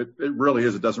 It really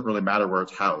is. It doesn't really matter where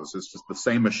it's housed. It's just the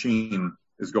same machine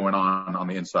is going on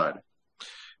the inside.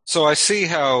 So I see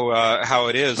how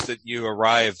it is that you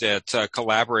arrived at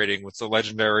collaborating with the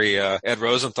legendary Ed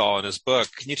Rosenthal in his book.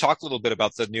 Can you talk a little bit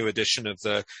about the new edition of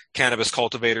the Cannabis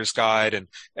Cultivator's Guide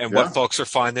and what folks are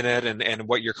finding it and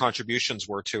what your contributions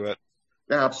were to it?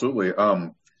 Yeah, absolutely.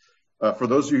 For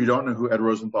those of you who don't know who Ed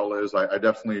Rosenthal is, I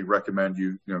definitely recommend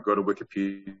you go to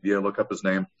Wikipedia, look up his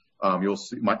name. You'll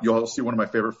see one of my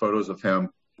favorite photos of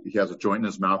him. He has a joint in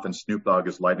his mouth, and Snoop Dogg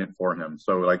is lighting it for him.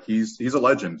 So, like, he's a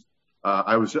legend.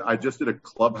 I just did a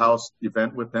Clubhouse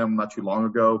event with him not too long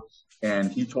ago,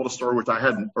 and he told a story which I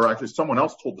hadn't, or actually someone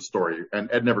else told the story, and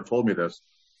Ed never told me this,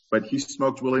 but he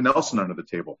smoked Willie Nelson under the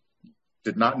table.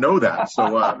 Did not know that.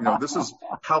 So, this is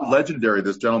how legendary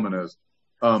this gentleman is.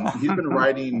 He's been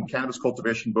writing cannabis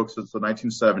cultivation books since the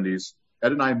 1970s.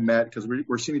 Ed and I met because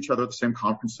we're seeing each other at the same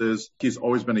conferences. He's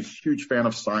always been a huge fan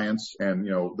of science. And,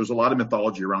 there's a lot of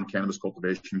mythology around cannabis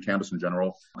cultivation, cannabis in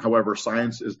general. However,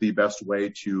 science is the best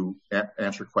way to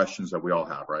answer questions that we all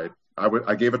have, right?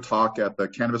 I gave a talk at the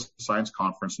Cannabis Science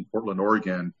Conference in Portland,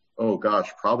 Oregon. Oh,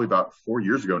 gosh, probably about 4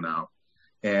 years ago now.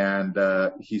 And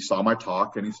he saw my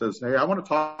talk and he says, "Hey, I want to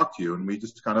talk to you." And we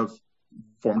just kind of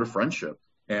formed a friendship.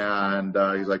 And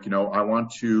he's like, I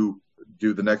want to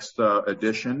do the next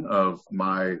edition of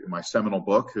my seminal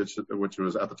book, which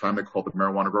was at the time they called the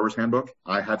Marijuana Growers Handbook.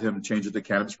 I had him change it to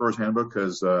Cannabis Growers Handbook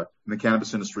because in the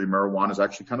cannabis industry, marijuana is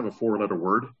actually kind of a 4-letter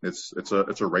word. It's a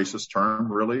racist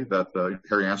term, really, that the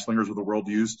Harry Anslingers of the world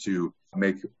use to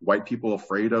make white people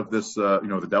afraid of this,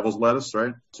 the devil's lettuce,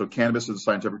 right? So cannabis is a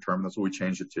scientific term. That's what we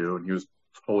changed it to. And he was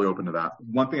totally open to that.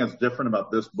 One thing that's different about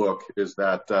this book is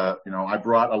that, I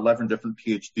brought 11 different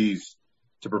PhDs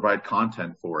to provide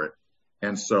content for it.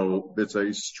 And so it's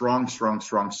a strong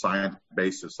science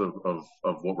basis of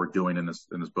what we're doing in this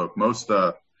book. Most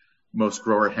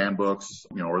grower handbooks,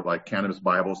 or like cannabis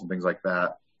Bibles and things like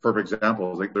that. Perfect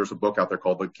example is like there's a book out there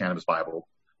called the Cannabis Bible,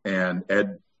 and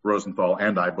Ed Rosenthal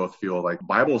and I both feel like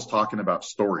Bible is talking about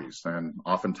stories, and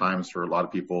oftentimes for a lot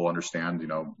of people understand,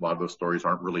 a lot of those stories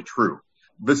aren't really true.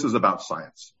 This is about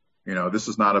science. This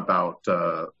is not about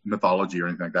mythology or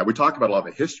anything like that. We talk about a lot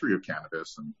of the history of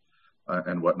cannabis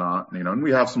and whatnot, and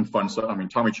we have some fun stuff. I mean,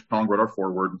 Tommy Chong wrote our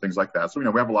foreword and things like that. So, we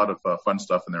have a lot of fun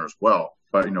stuff in there as well.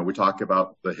 But, we talk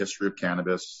about the history of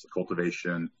cannabis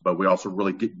cultivation, but we also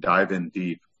really dive in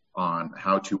deep on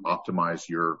how to optimize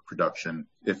your production.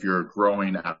 If you're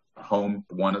growing at home,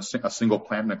 a single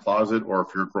plant in a closet, or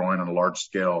if you're growing on a large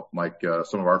scale, like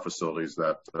some of our facilities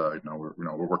that,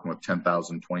 we're working with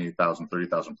 10,000, 20,000,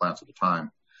 30,000 plants at a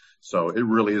time. So it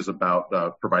really is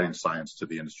about providing science to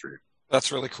the industry.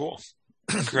 That's really cool.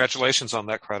 Congratulations on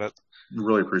that credit.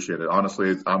 Really appreciate it.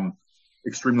 Honestly, I'm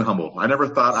extremely humbled. I never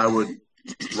thought I would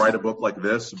write a book like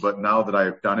this, but now that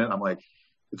I've done it, I'm like,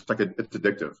 it's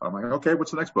addictive. I'm like, okay,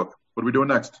 what's the next book? What are we doing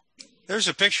next? There's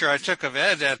a picture I took of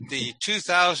Ed at the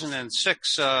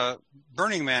 2006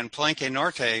 Burning Man Palenque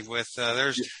Norte with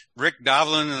there's Rick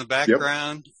Dovlin in the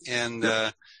background, and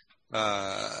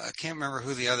I can't remember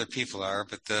who the other people are,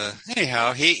 but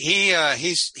anyhow, he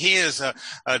is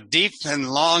a deep and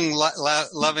long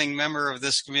loving member of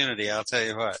this community. I'll tell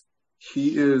you what.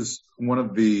 He is one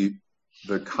of the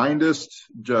kindest,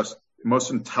 just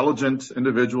most intelligent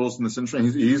individuals in this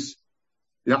industry.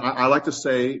 I like to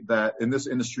say that in this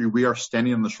industry, we are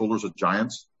standing on the shoulders of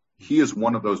giants. He is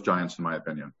one of those giants, in my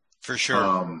opinion. For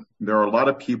sure. There are a lot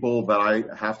of people that I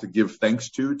have to give thanks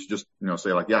to just,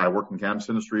 say like, I work in the cannabis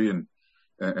industry and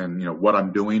what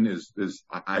I'm doing is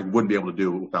I wouldn't be able to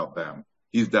do it without them.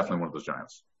 He's definitely one of those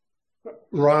giants.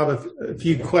 Rob, a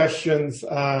few questions.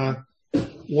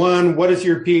 One, what does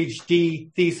your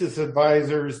PhD thesis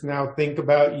advisors now think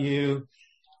about you?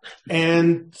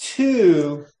 And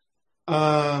two,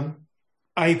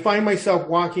 I find myself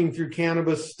walking through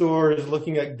cannabis stores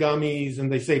looking at gummies,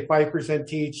 and they say 5%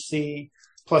 THC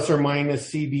plus or minus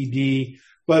CBD.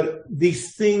 But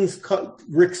these things,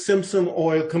 Rick Simpson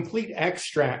oil, complete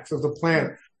extracts of the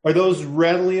plant, are those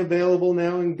readily available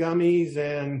now in gummies?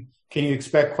 And can you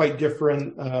expect quite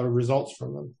different results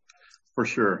from them? For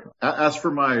sure. As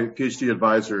for my PhD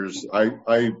advisors,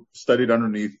 I studied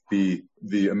underneath the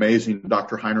amazing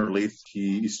Dr. Heiner Leith.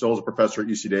 He still is a professor at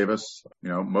UC Davis.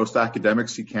 Most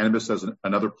academics see cannabis as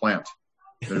another plant.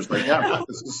 They're just like,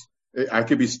 I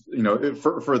could be,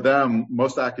 for them,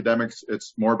 most academics,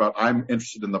 it's more about, I'm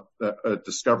interested in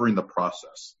discovering the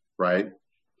process, right?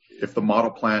 If the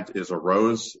model plant is a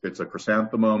rose, it's a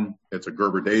chrysanthemum, it's a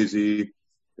Gerber daisy,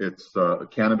 it's a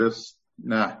cannabis,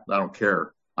 I don't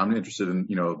care. I'm interested in,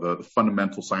 the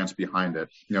fundamental science behind it.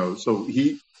 So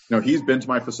he's been to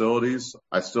my facilities.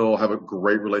 I still have a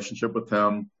great relationship with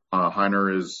him.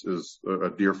 Heiner is a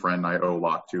dear friend. I owe a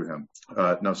lot to him.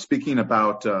 Now, speaking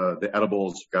about the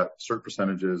edibles, you've got certain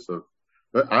percentages of,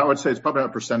 I would say it's probably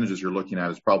not percentages you're looking at.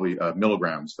 It's probably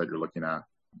milligrams that you're looking at.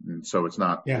 And so it's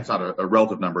not a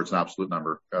relative number. It's an absolute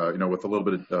number. With a little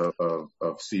bit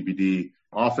of CBD,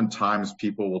 oftentimes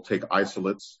people will take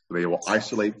isolates. They will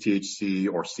isolate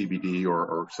THC or CBD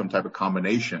or some type of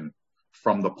combination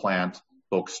from the plant.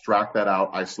 They'll extract that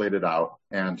out, isolate it out,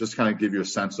 and just kind of give you a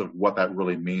sense of what that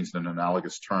really means in an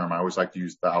analogous term. I always like to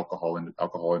use the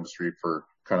alcohol industry for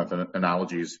kind of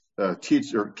analogies.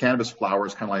 Teach or cannabis flower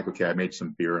is kind of like, okay, I made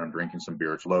some beer and I'm drinking some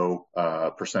beer. It's low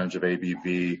percentage of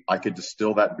ABV. I could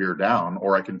distill that beer down,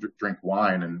 or I can drink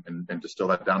wine and distill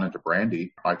that down into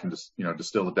brandy. I can just,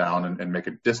 distill it down and make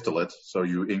a distillate. So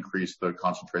you increase the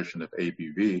concentration of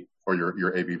ABV or your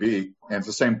ABV. And it's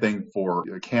the same thing for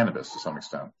cannabis to some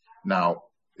extent. Now,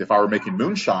 if I were making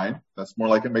moonshine, that's more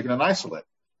like making an isolate.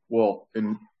 Well,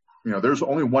 there's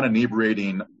only one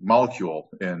inebriating molecule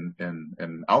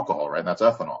in alcohol, right? And that's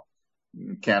ethanol.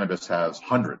 Cannabis has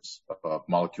hundreds of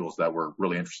molecules that we're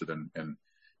really interested in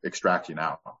extracting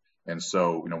out. And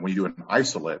so, when you do an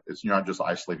isolate, you're not just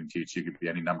isolating THC, it could be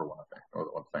any number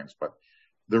of things. But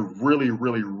there really,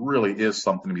 really, really is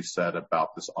something to be said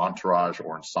about this entourage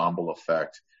or ensemble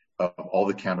effect of all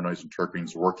the cannabinoids and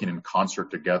terpenes working in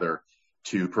concert together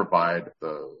to provide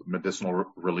the medicinal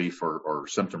relief or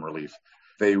symptom relief.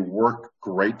 They work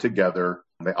great together.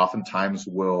 They oftentimes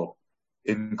will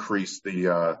increase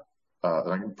the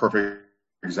perfect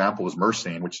example is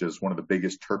myrcene, which is one of the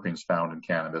biggest terpenes found in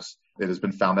cannabis. It has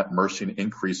been found that myrcene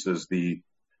increases the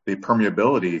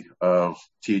permeability of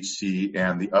THC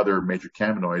and the other major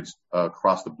cannabinoids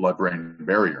across the blood-brain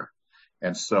barrier.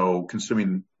 And so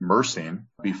consuming myrcene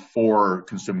before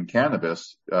consuming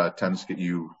cannabis tends to get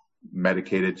you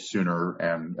medicated sooner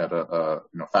and at a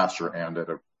faster and at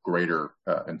a greater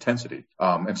intensity.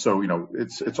 And so,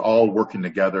 it's all working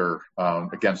together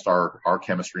against our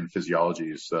chemistry and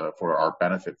physiologies for our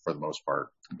benefit for the most part.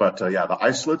 But the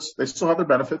isolates, they still have their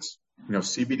benefits.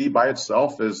 CBD by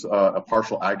itself is a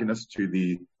partial agonist to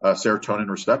the serotonin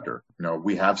receptor.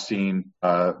 We have seen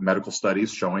medical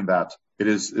studies showing that it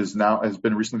has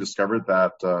been recently discovered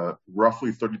that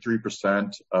roughly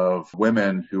 33% of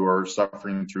women who are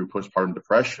suffering through postpartum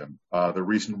depression, the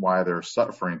reason why they're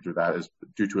suffering through that is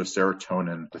due to a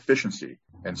serotonin deficiency.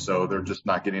 And so they're just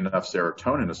not getting enough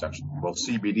serotonin, essentially. Well,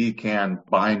 CBD can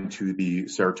bind to the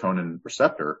serotonin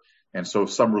receptor. And so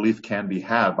some relief can be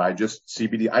had by just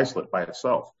CBD isolate by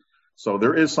itself. So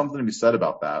there is something to be said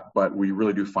about that, but we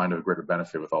really do find a greater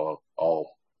benefit with all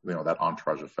that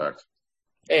entourage effect.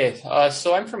 Hey,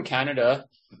 so I'm from Canada,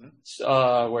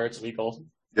 where it's legal.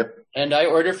 Yep. And I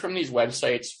order from these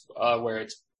websites where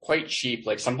it's quite cheap.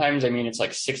 Like sometimes, it's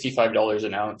like $65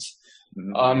 an ounce.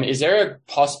 Mm-hmm. Is there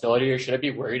a possibility, or should I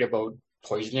be worried about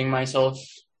poisoning myself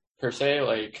per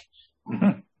se?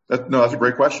 Mm-hmm. That's a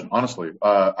great question. Honestly,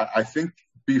 I think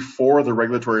before the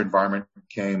regulatory environment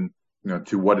came,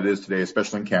 to what it is today,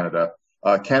 especially in Canada,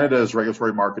 Canada's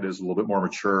regulatory market is a little bit more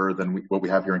mature than what we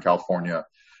have here in California.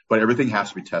 But everything has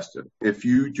to be tested. If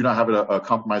you do not have a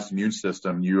compromised immune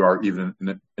system, you are even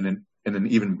in an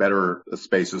even better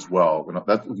space as well.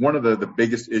 That's one of the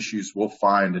biggest issues we'll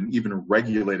find in even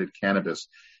regulated cannabis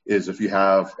is if you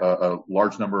have a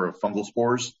large number of fungal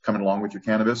spores coming along with your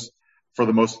cannabis. For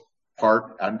the most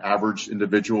part, an average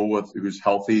individual who's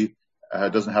healthy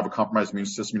doesn't have a compromised immune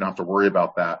system. You don't have to worry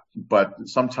about that. But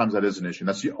sometimes that is an issue. And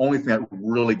that's the only thing that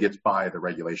really gets by the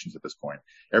regulations at this point.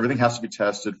 Everything has to be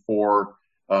tested for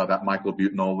that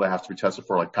myclobutanol. They have to be tested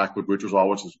for like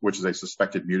paclobutrazol, which is a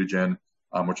suspected mutagen,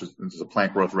 which is a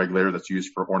plant growth regulator that's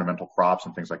used for ornamental crops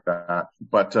and things like that.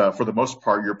 But for the most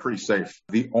part, you're pretty safe.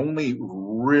 The only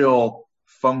real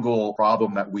fungal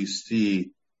problem that we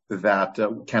see that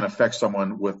can affect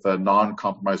someone with a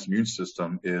non-compromised immune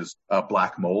system is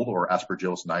black mold or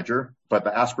Aspergillus niger. But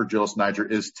the Aspergillus niger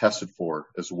is tested for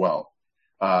as well.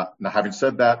 Now, having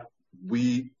said that,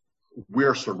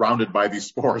 we're surrounded by these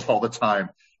spores all the time.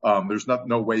 There's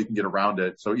no way you can get around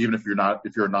it. So even if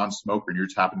you're a non-smoker and you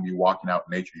just happen to be walking out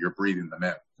in nature, you're breathing them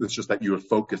in. It's just that you would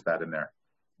focus that in there.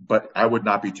 But I would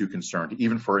not be too concerned,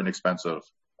 even for inexpensive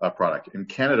product. In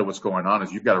Canada, what's going on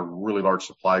is you've got a really large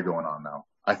supply going on now.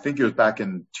 I think it was back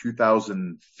in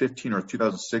 2015 or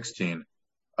 2016,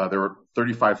 there were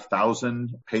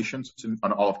 35,000 patients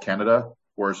on all of Canada,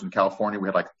 whereas in California, we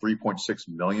had like 3.6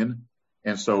 million.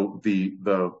 And so the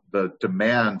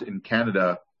demand in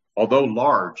Canada, although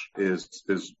large, is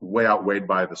way outweighed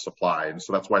by the supply. And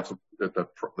so that's why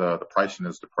the pricing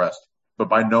is depressed. But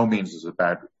by no means is it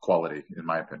bad quality, in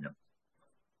my opinion.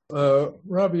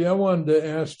 Robbie, I wanted to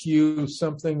ask you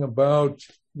something about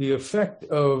the effect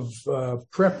of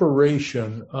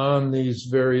preparation on these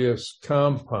various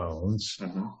compounds.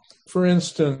 Mm-hmm. For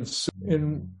instance,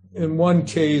 in one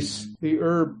case,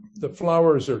 the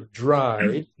flowers are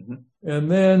dried, mm-hmm.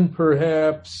 and then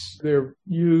perhaps they're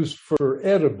used for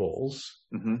edibles.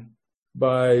 Mm-hmm.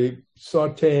 by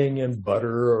sauteing in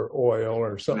butter or oil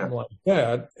or something like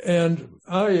that. And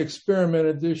I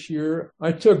experimented this year.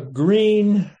 I took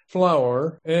green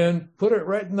flour and put it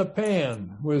right in the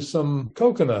pan with some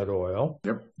coconut oil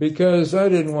because I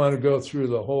didn't want to go through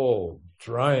the whole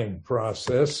drying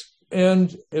process,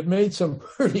 and it made some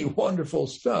pretty wonderful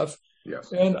stuff.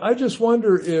 Yes. And I just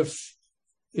wonder if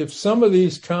some of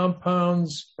these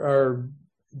compounds are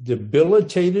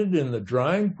debilitated in the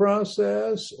drying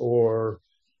process, or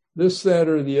this, that,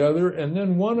 or the other. And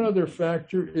then one other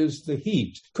factor is the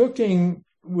heat. Cooking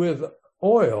with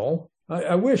oil,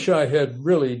 I wish I had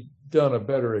really done a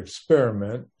better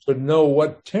experiment to know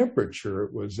what temperature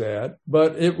it was at,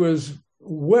 but it was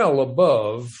well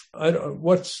above,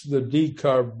 what's the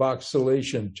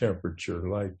decarboxylation temperature,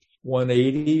 like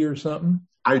 180 or something?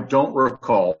 I don't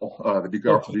recall the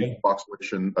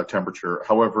decarboxylation temperature.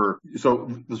 However, so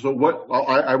what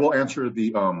I will answer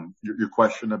your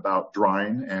question about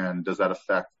drying and does that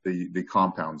affect the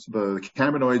compounds. The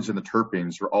cannabinoids and the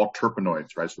terpenes are all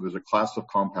terpenoids, right? So there's a class of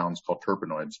compounds called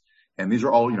terpenoids, and these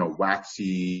are all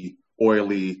waxy,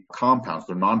 oily compounds.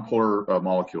 They're nonpolar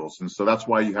molecules, and so that's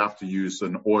why you have to use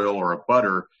an oil or a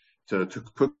butter to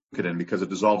cook it in, because it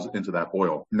dissolves into that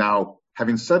oil. Now,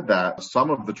 having said that, some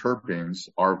of the terpenes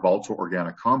are volatile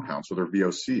organic compounds, so they're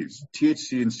VOCs.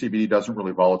 THC and CBD doesn't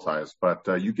really volatilize, but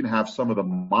you can have some of the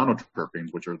monoterpenes,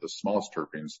 which are the smallest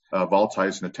terpenes,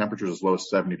 volatilize in a temperature as low as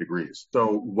 70 degrees. So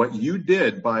what you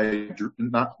did by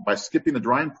skipping the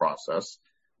drying process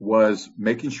was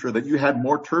making sure that you had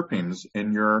more terpenes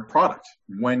in your product.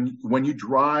 When you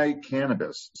dry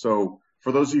cannabis, so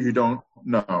for those of you who don't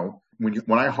know,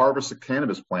 when I harvest a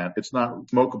cannabis plant, it's not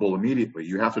smokable immediately.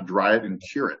 You have to dry it and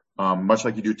cure it, much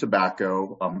like you do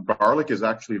tobacco. Garlic is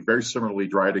actually very similarly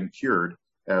dried and cured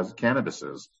as cannabis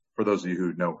is, for those of you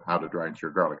who know how to dry and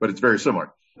cure garlic. But it's very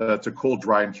similar. It's a cold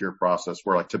dry and cure process,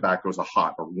 where like tobacco is a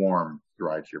hot or warm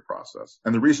dry and cure process.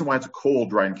 And the reason why it's a cold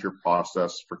dry and cure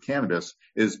process for cannabis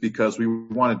is because we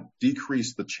want to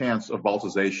decrease the chance of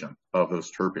volatilization of those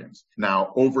terpenes.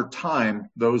 Now, over time,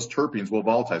 those terpenes will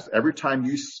volatilize. Every time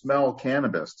you smell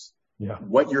cannabis,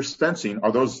 what you're sensing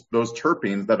are those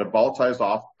terpenes that have volatilized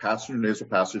off, passed through nasal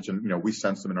passage, and we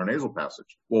sense them in our nasal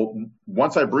passage. Well,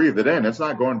 once I breathe it in, it's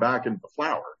not going back into the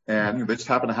flower, and they just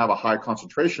happen to have a high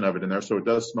concentration of it in there, so it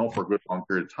does smell for a good long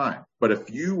period of time. But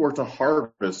if you were to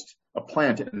harvest a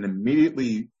plant and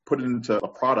immediately put it into a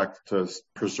product to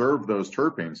preserve those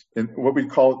terpenes, and what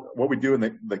we do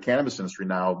in the cannabis industry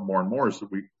now more and more is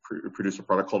that we produce a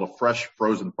product called a fresh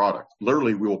frozen product.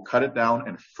 Literally, we will cut it down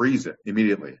and freeze it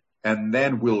immediately, and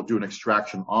then we'll do an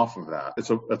extraction off of that. It's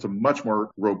a much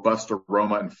more robust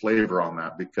aroma and flavor on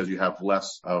that, because you have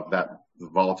less of that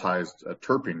volatilized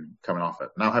terpene coming off it.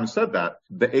 Now, having said that,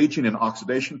 the aging and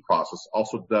oxidation process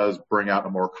also does bring out a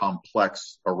more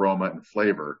complex aroma and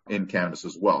flavor in cannabis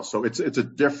as well. So it's a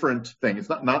different thing. It's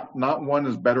not one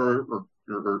is better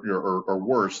or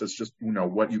worse. It's just,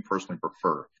 what you personally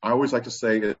prefer. I always like to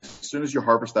say, as soon as you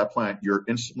harvest that plant, you're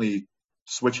instantly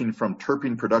switching from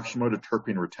terpene production mode to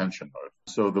terpene retention mode.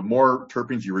 So the more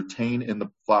terpenes you retain in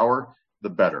the flower, the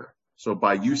better. So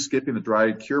by you skipping the dry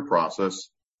and cure process,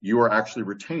 you are actually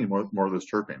retaining more of those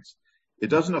terpenes. It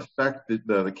doesn't affect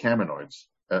the cannabinoids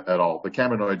at all. The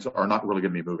cannabinoids are not really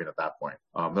going to be moving at that point.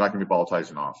 They're not going to be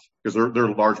volatilizing off, because they're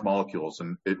large molecules,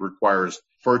 and it requires,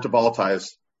 for it to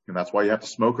volatilize, and that's why you have to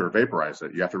smoke it or vaporize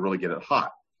it. You have to really get it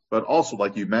hot. But also,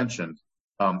 like you mentioned,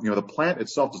 the plant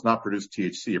itself does not produce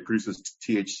THC. It produces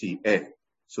THCA.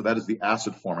 So that is the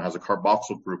acid form. It has a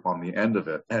carboxyl group on the end of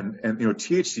it. And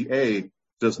THCA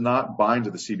does not bind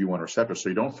to the CB1 receptor, so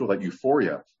you don't feel that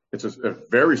euphoria. It's a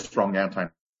very strong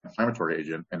anti-inflammatory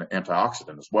agent and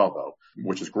antioxidant as well, though,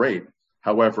 which is great.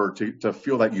 However, to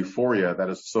feel that euphoria that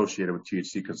is associated with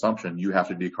THC consumption, you have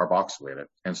to decarboxylate it.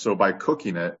 And so by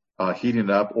cooking it, heating it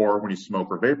up, or when you smoke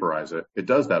or vaporize it, it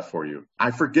does that for you.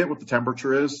 I forget what the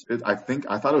temperature is. I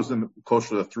thought it was closer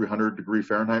to the 300 degree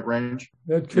Fahrenheit range.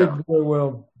 That could very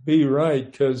well be right,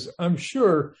 because I'm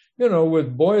sure,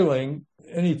 with boiling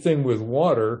anything with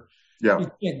water,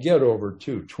 you can't get over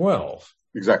 212.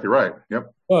 Exactly right.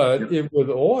 Yep. But with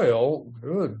oil,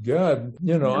 good God,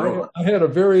 I had a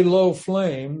very low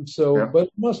flame, but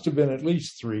it must have been at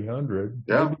least 300,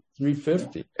 maybe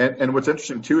 350. And what's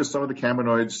interesting too is some of the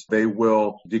cannabinoids, they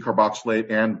will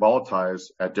decarboxylate and volatilize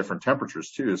at different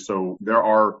temperatures too. So there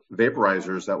are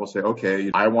vaporizers that will say,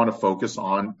 okay, I want to focus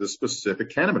on the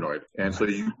specific cannabinoid. And so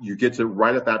you get to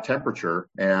right at that temperature,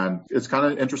 and it's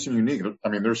kind of interesting and unique. I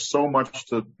mean, there's so much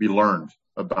to be learned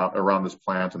around this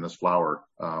plant and this flower.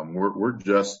 We're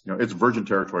just, it's virgin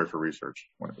territory for research.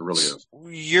 It really is.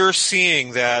 You're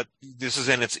seeing that this is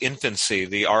in its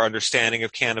infancy, our understanding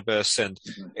of cannabis and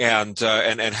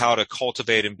how to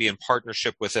cultivate and be in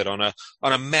partnership with it on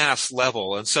a mass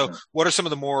level. And so what are some of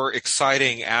the more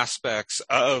exciting aspects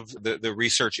of the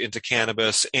research into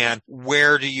cannabis, and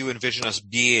where do you envision us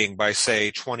being by,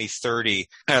 say, 2030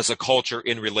 as a culture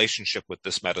in relationship with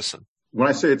this medicine? When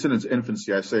I say it's in its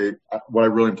infancy, I say what I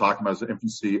really am talking about is the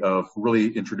infancy of really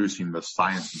introducing the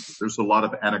science. There's a lot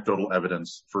of anecdotal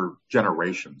evidence for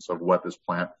generations of what this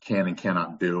plant can and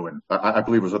cannot do. And I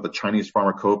believe it was at the Chinese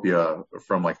Pharmacopoeia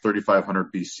from like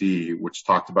 3500 BC, which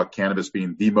talked about cannabis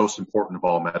being the most important of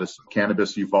all medicine.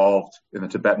 Cannabis evolved in the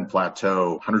Tibetan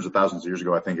plateau hundreds of thousands of years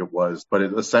ago, I think it was. But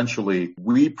essentially,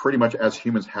 we pretty much as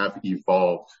humans have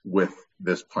evolved with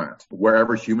this plant.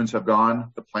 Wherever humans have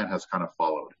gone, the plant has kind of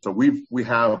followed. So we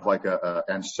have like a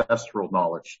ancestral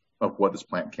knowledge of what this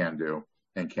plant can do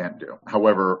and can't do.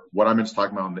 However, what I'm just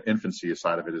talking about on the infancy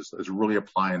side of it is really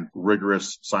applying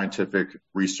rigorous scientific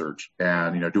research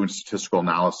and, doing statistical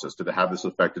analysis. Did it have this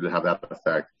effect? Did it have that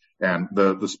effect? And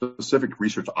the specific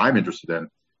research I'm interested in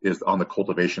is on the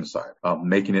cultivation side,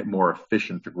 making it more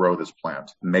efficient to grow this plant,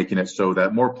 making it so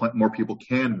that more people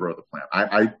can grow the plant.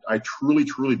 I truly,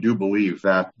 truly do believe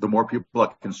that the more people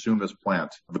that consume this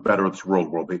plant, the better this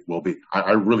world will be.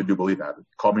 I really do believe that.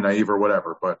 Call me naive or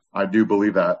whatever, but I do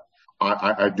believe that.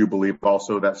 I do believe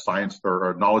also that science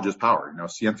or knowledge is power.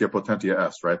 Scientia potentia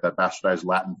est, right? That bastardized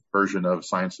Latin version of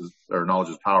science or knowledge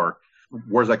is power.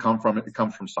 Where does that come from? It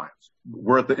comes from science.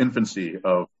 We're at the infancy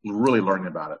of really learning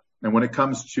about it. And when it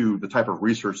comes to the type of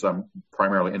research that I'm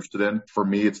primarily interested in, for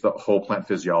me, it's the whole plant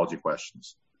physiology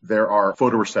questions. There are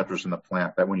photoreceptors in the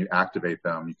plant that when you activate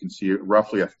them, you can see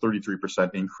roughly a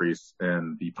 33% increase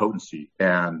in the potency.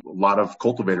 And a lot of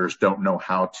cultivators don't know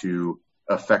how to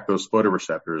affect those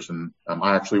photoreceptors. And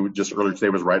I actually just earlier today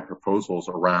was writing proposals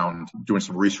around doing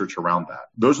some research around that.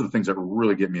 Those are the things that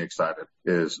really get me excited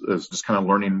is just kind of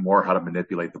learning more how to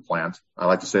manipulate the plant. I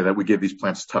like to say that we give these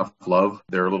plants tough love.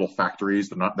 They're little factories.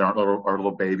 They aren't our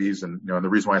little babies. And, and the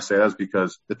reason why I say that is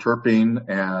because the terpene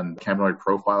and cannabinoid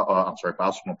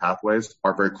biosignal pathways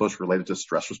are very close related to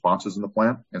stress responses in the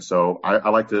plant. And so I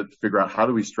like to figure out how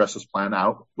do we stress this plant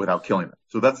out without killing it.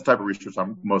 So that's the type of research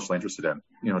I'm mostly interested in.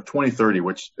 2030,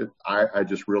 which I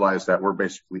just realized that we're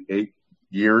basically 8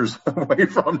 years away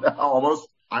from now almost.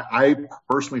 I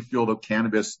personally feel that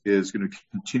cannabis is going to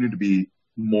continue to be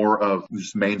more of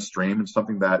just mainstream and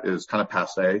something that is kind of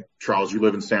passe. Charles, you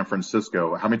live in San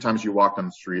Francisco. How many times you walk on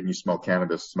the street and you smell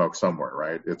cannabis smoke somewhere,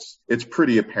 right? It's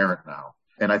pretty apparent now.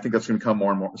 And I think that's going to become more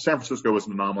and more. San Francisco is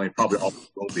an anomaly, probably always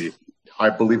will be.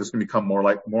 I believe it's going to become more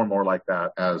and more like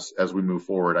that as we move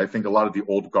forward. I think a lot of the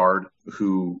old guard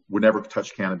who would never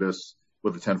touch cannabis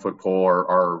with a 10-foot pole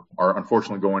are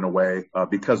unfortunately going away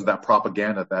because of that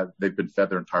propaganda that they've been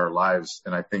fed their entire lives.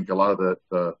 And I think a lot of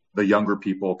the younger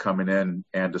people coming in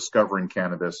and discovering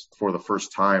cannabis for the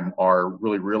first time are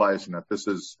really realizing that this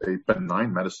is a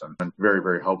benign medicine and very,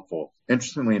 very helpful.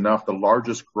 Interestingly enough, the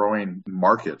largest growing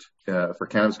market for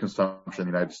cannabis consumption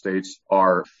in the United States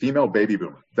are female baby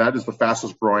boomers. That is the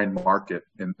fastest growing market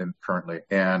in currently.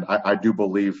 And I do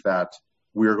believe that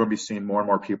we are going to be seeing more and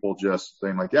more people just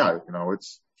saying like, yeah,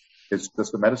 it's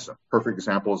just a medicine. Perfect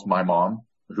example is my mom,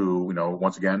 who,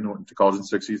 once again, went to college in the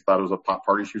 60s, thought it was a pot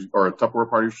party or a Tupperware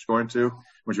party she was going to.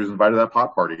 When she was invited to that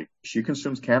pot party, she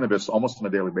consumes cannabis almost on a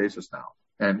daily basis now.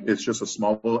 And it's just a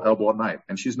small little elbow at night.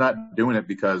 And she's not doing it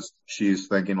because she's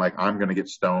thinking like, I'm going to get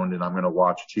stoned and I'm going to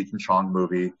watch a Cheech and Chong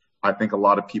movie. I think a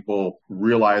lot of people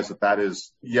realize that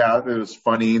is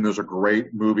funny and those are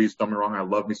great movies. Don't get me wrong, I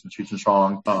love me some Cheech and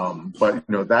Chong. But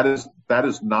that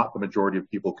is not the majority of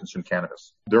people who consume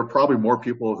cannabis. There are probably more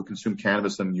people who consume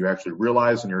cannabis than you actually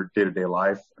realize in your day-to-day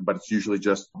life, but it's usually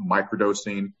just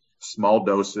microdosing, small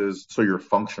doses, so you're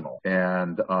functional.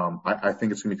 And I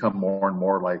think it's going to become more and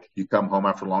more like you come home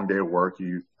after a long day of work,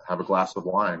 you have a glass of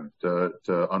wine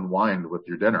to unwind with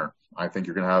your dinner. I think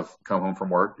you're going to come home from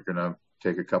work, you're going to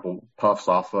take a couple puffs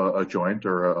off a joint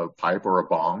or a pipe or a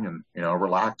bong and,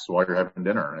 relax while you're having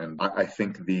dinner. And I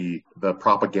think the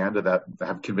propaganda that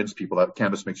have convinced people that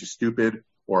cannabis makes you stupid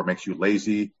or makes you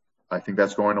lazy, I think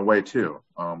that's going away too.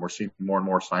 We're seeing more and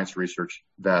more science research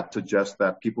that suggests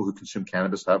that people who consume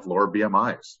cannabis have lower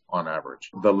BMIs on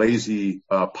average. The lazy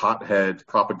pothead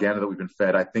propaganda that we've been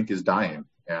fed, I think, is dying.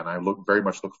 And I very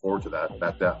much look forward to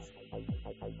that death.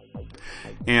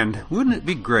 And wouldn't it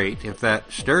be great if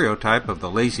that stereotype of the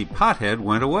lazy pothead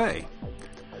went away?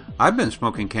 I've been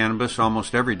smoking cannabis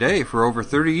almost every day for over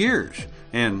 30 years,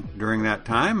 and during that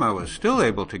time I was still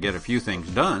able to get a few things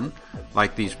done,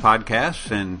 like these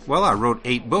podcasts, and, well, I wrote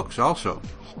 8 books also.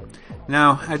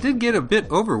 Now, I did get a bit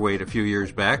overweight a few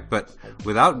years back, but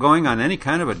without going on any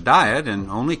kind of a diet and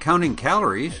only counting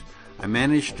calories, I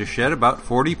managed to shed about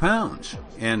 40 pounds,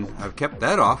 and I've kept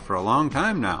that off for a long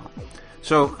time now.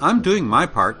 So I'm doing my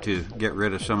part to get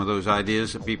rid of some of those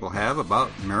ideas that people have about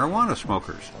marijuana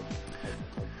smokers.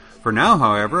 For now,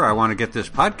 however, I want to get this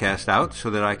podcast out so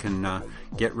that I can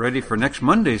get ready for next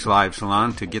Monday's live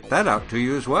salon to get that out to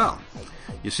you as well.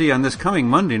 You see, on this coming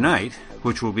Monday night,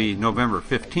 which will be November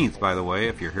 15th, by the way,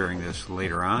 if you're hearing this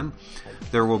later on,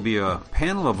 there will be a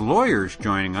panel of lawyers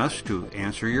joining us to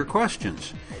answer your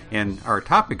questions. And our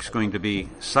topic's going to be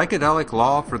psychedelic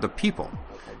law for the people.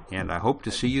 And I hope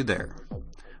to see you there.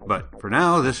 But for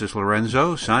now, this is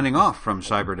Lorenzo signing off from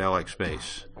Cyberdelic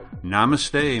Space.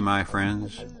 Namaste, my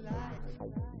friends.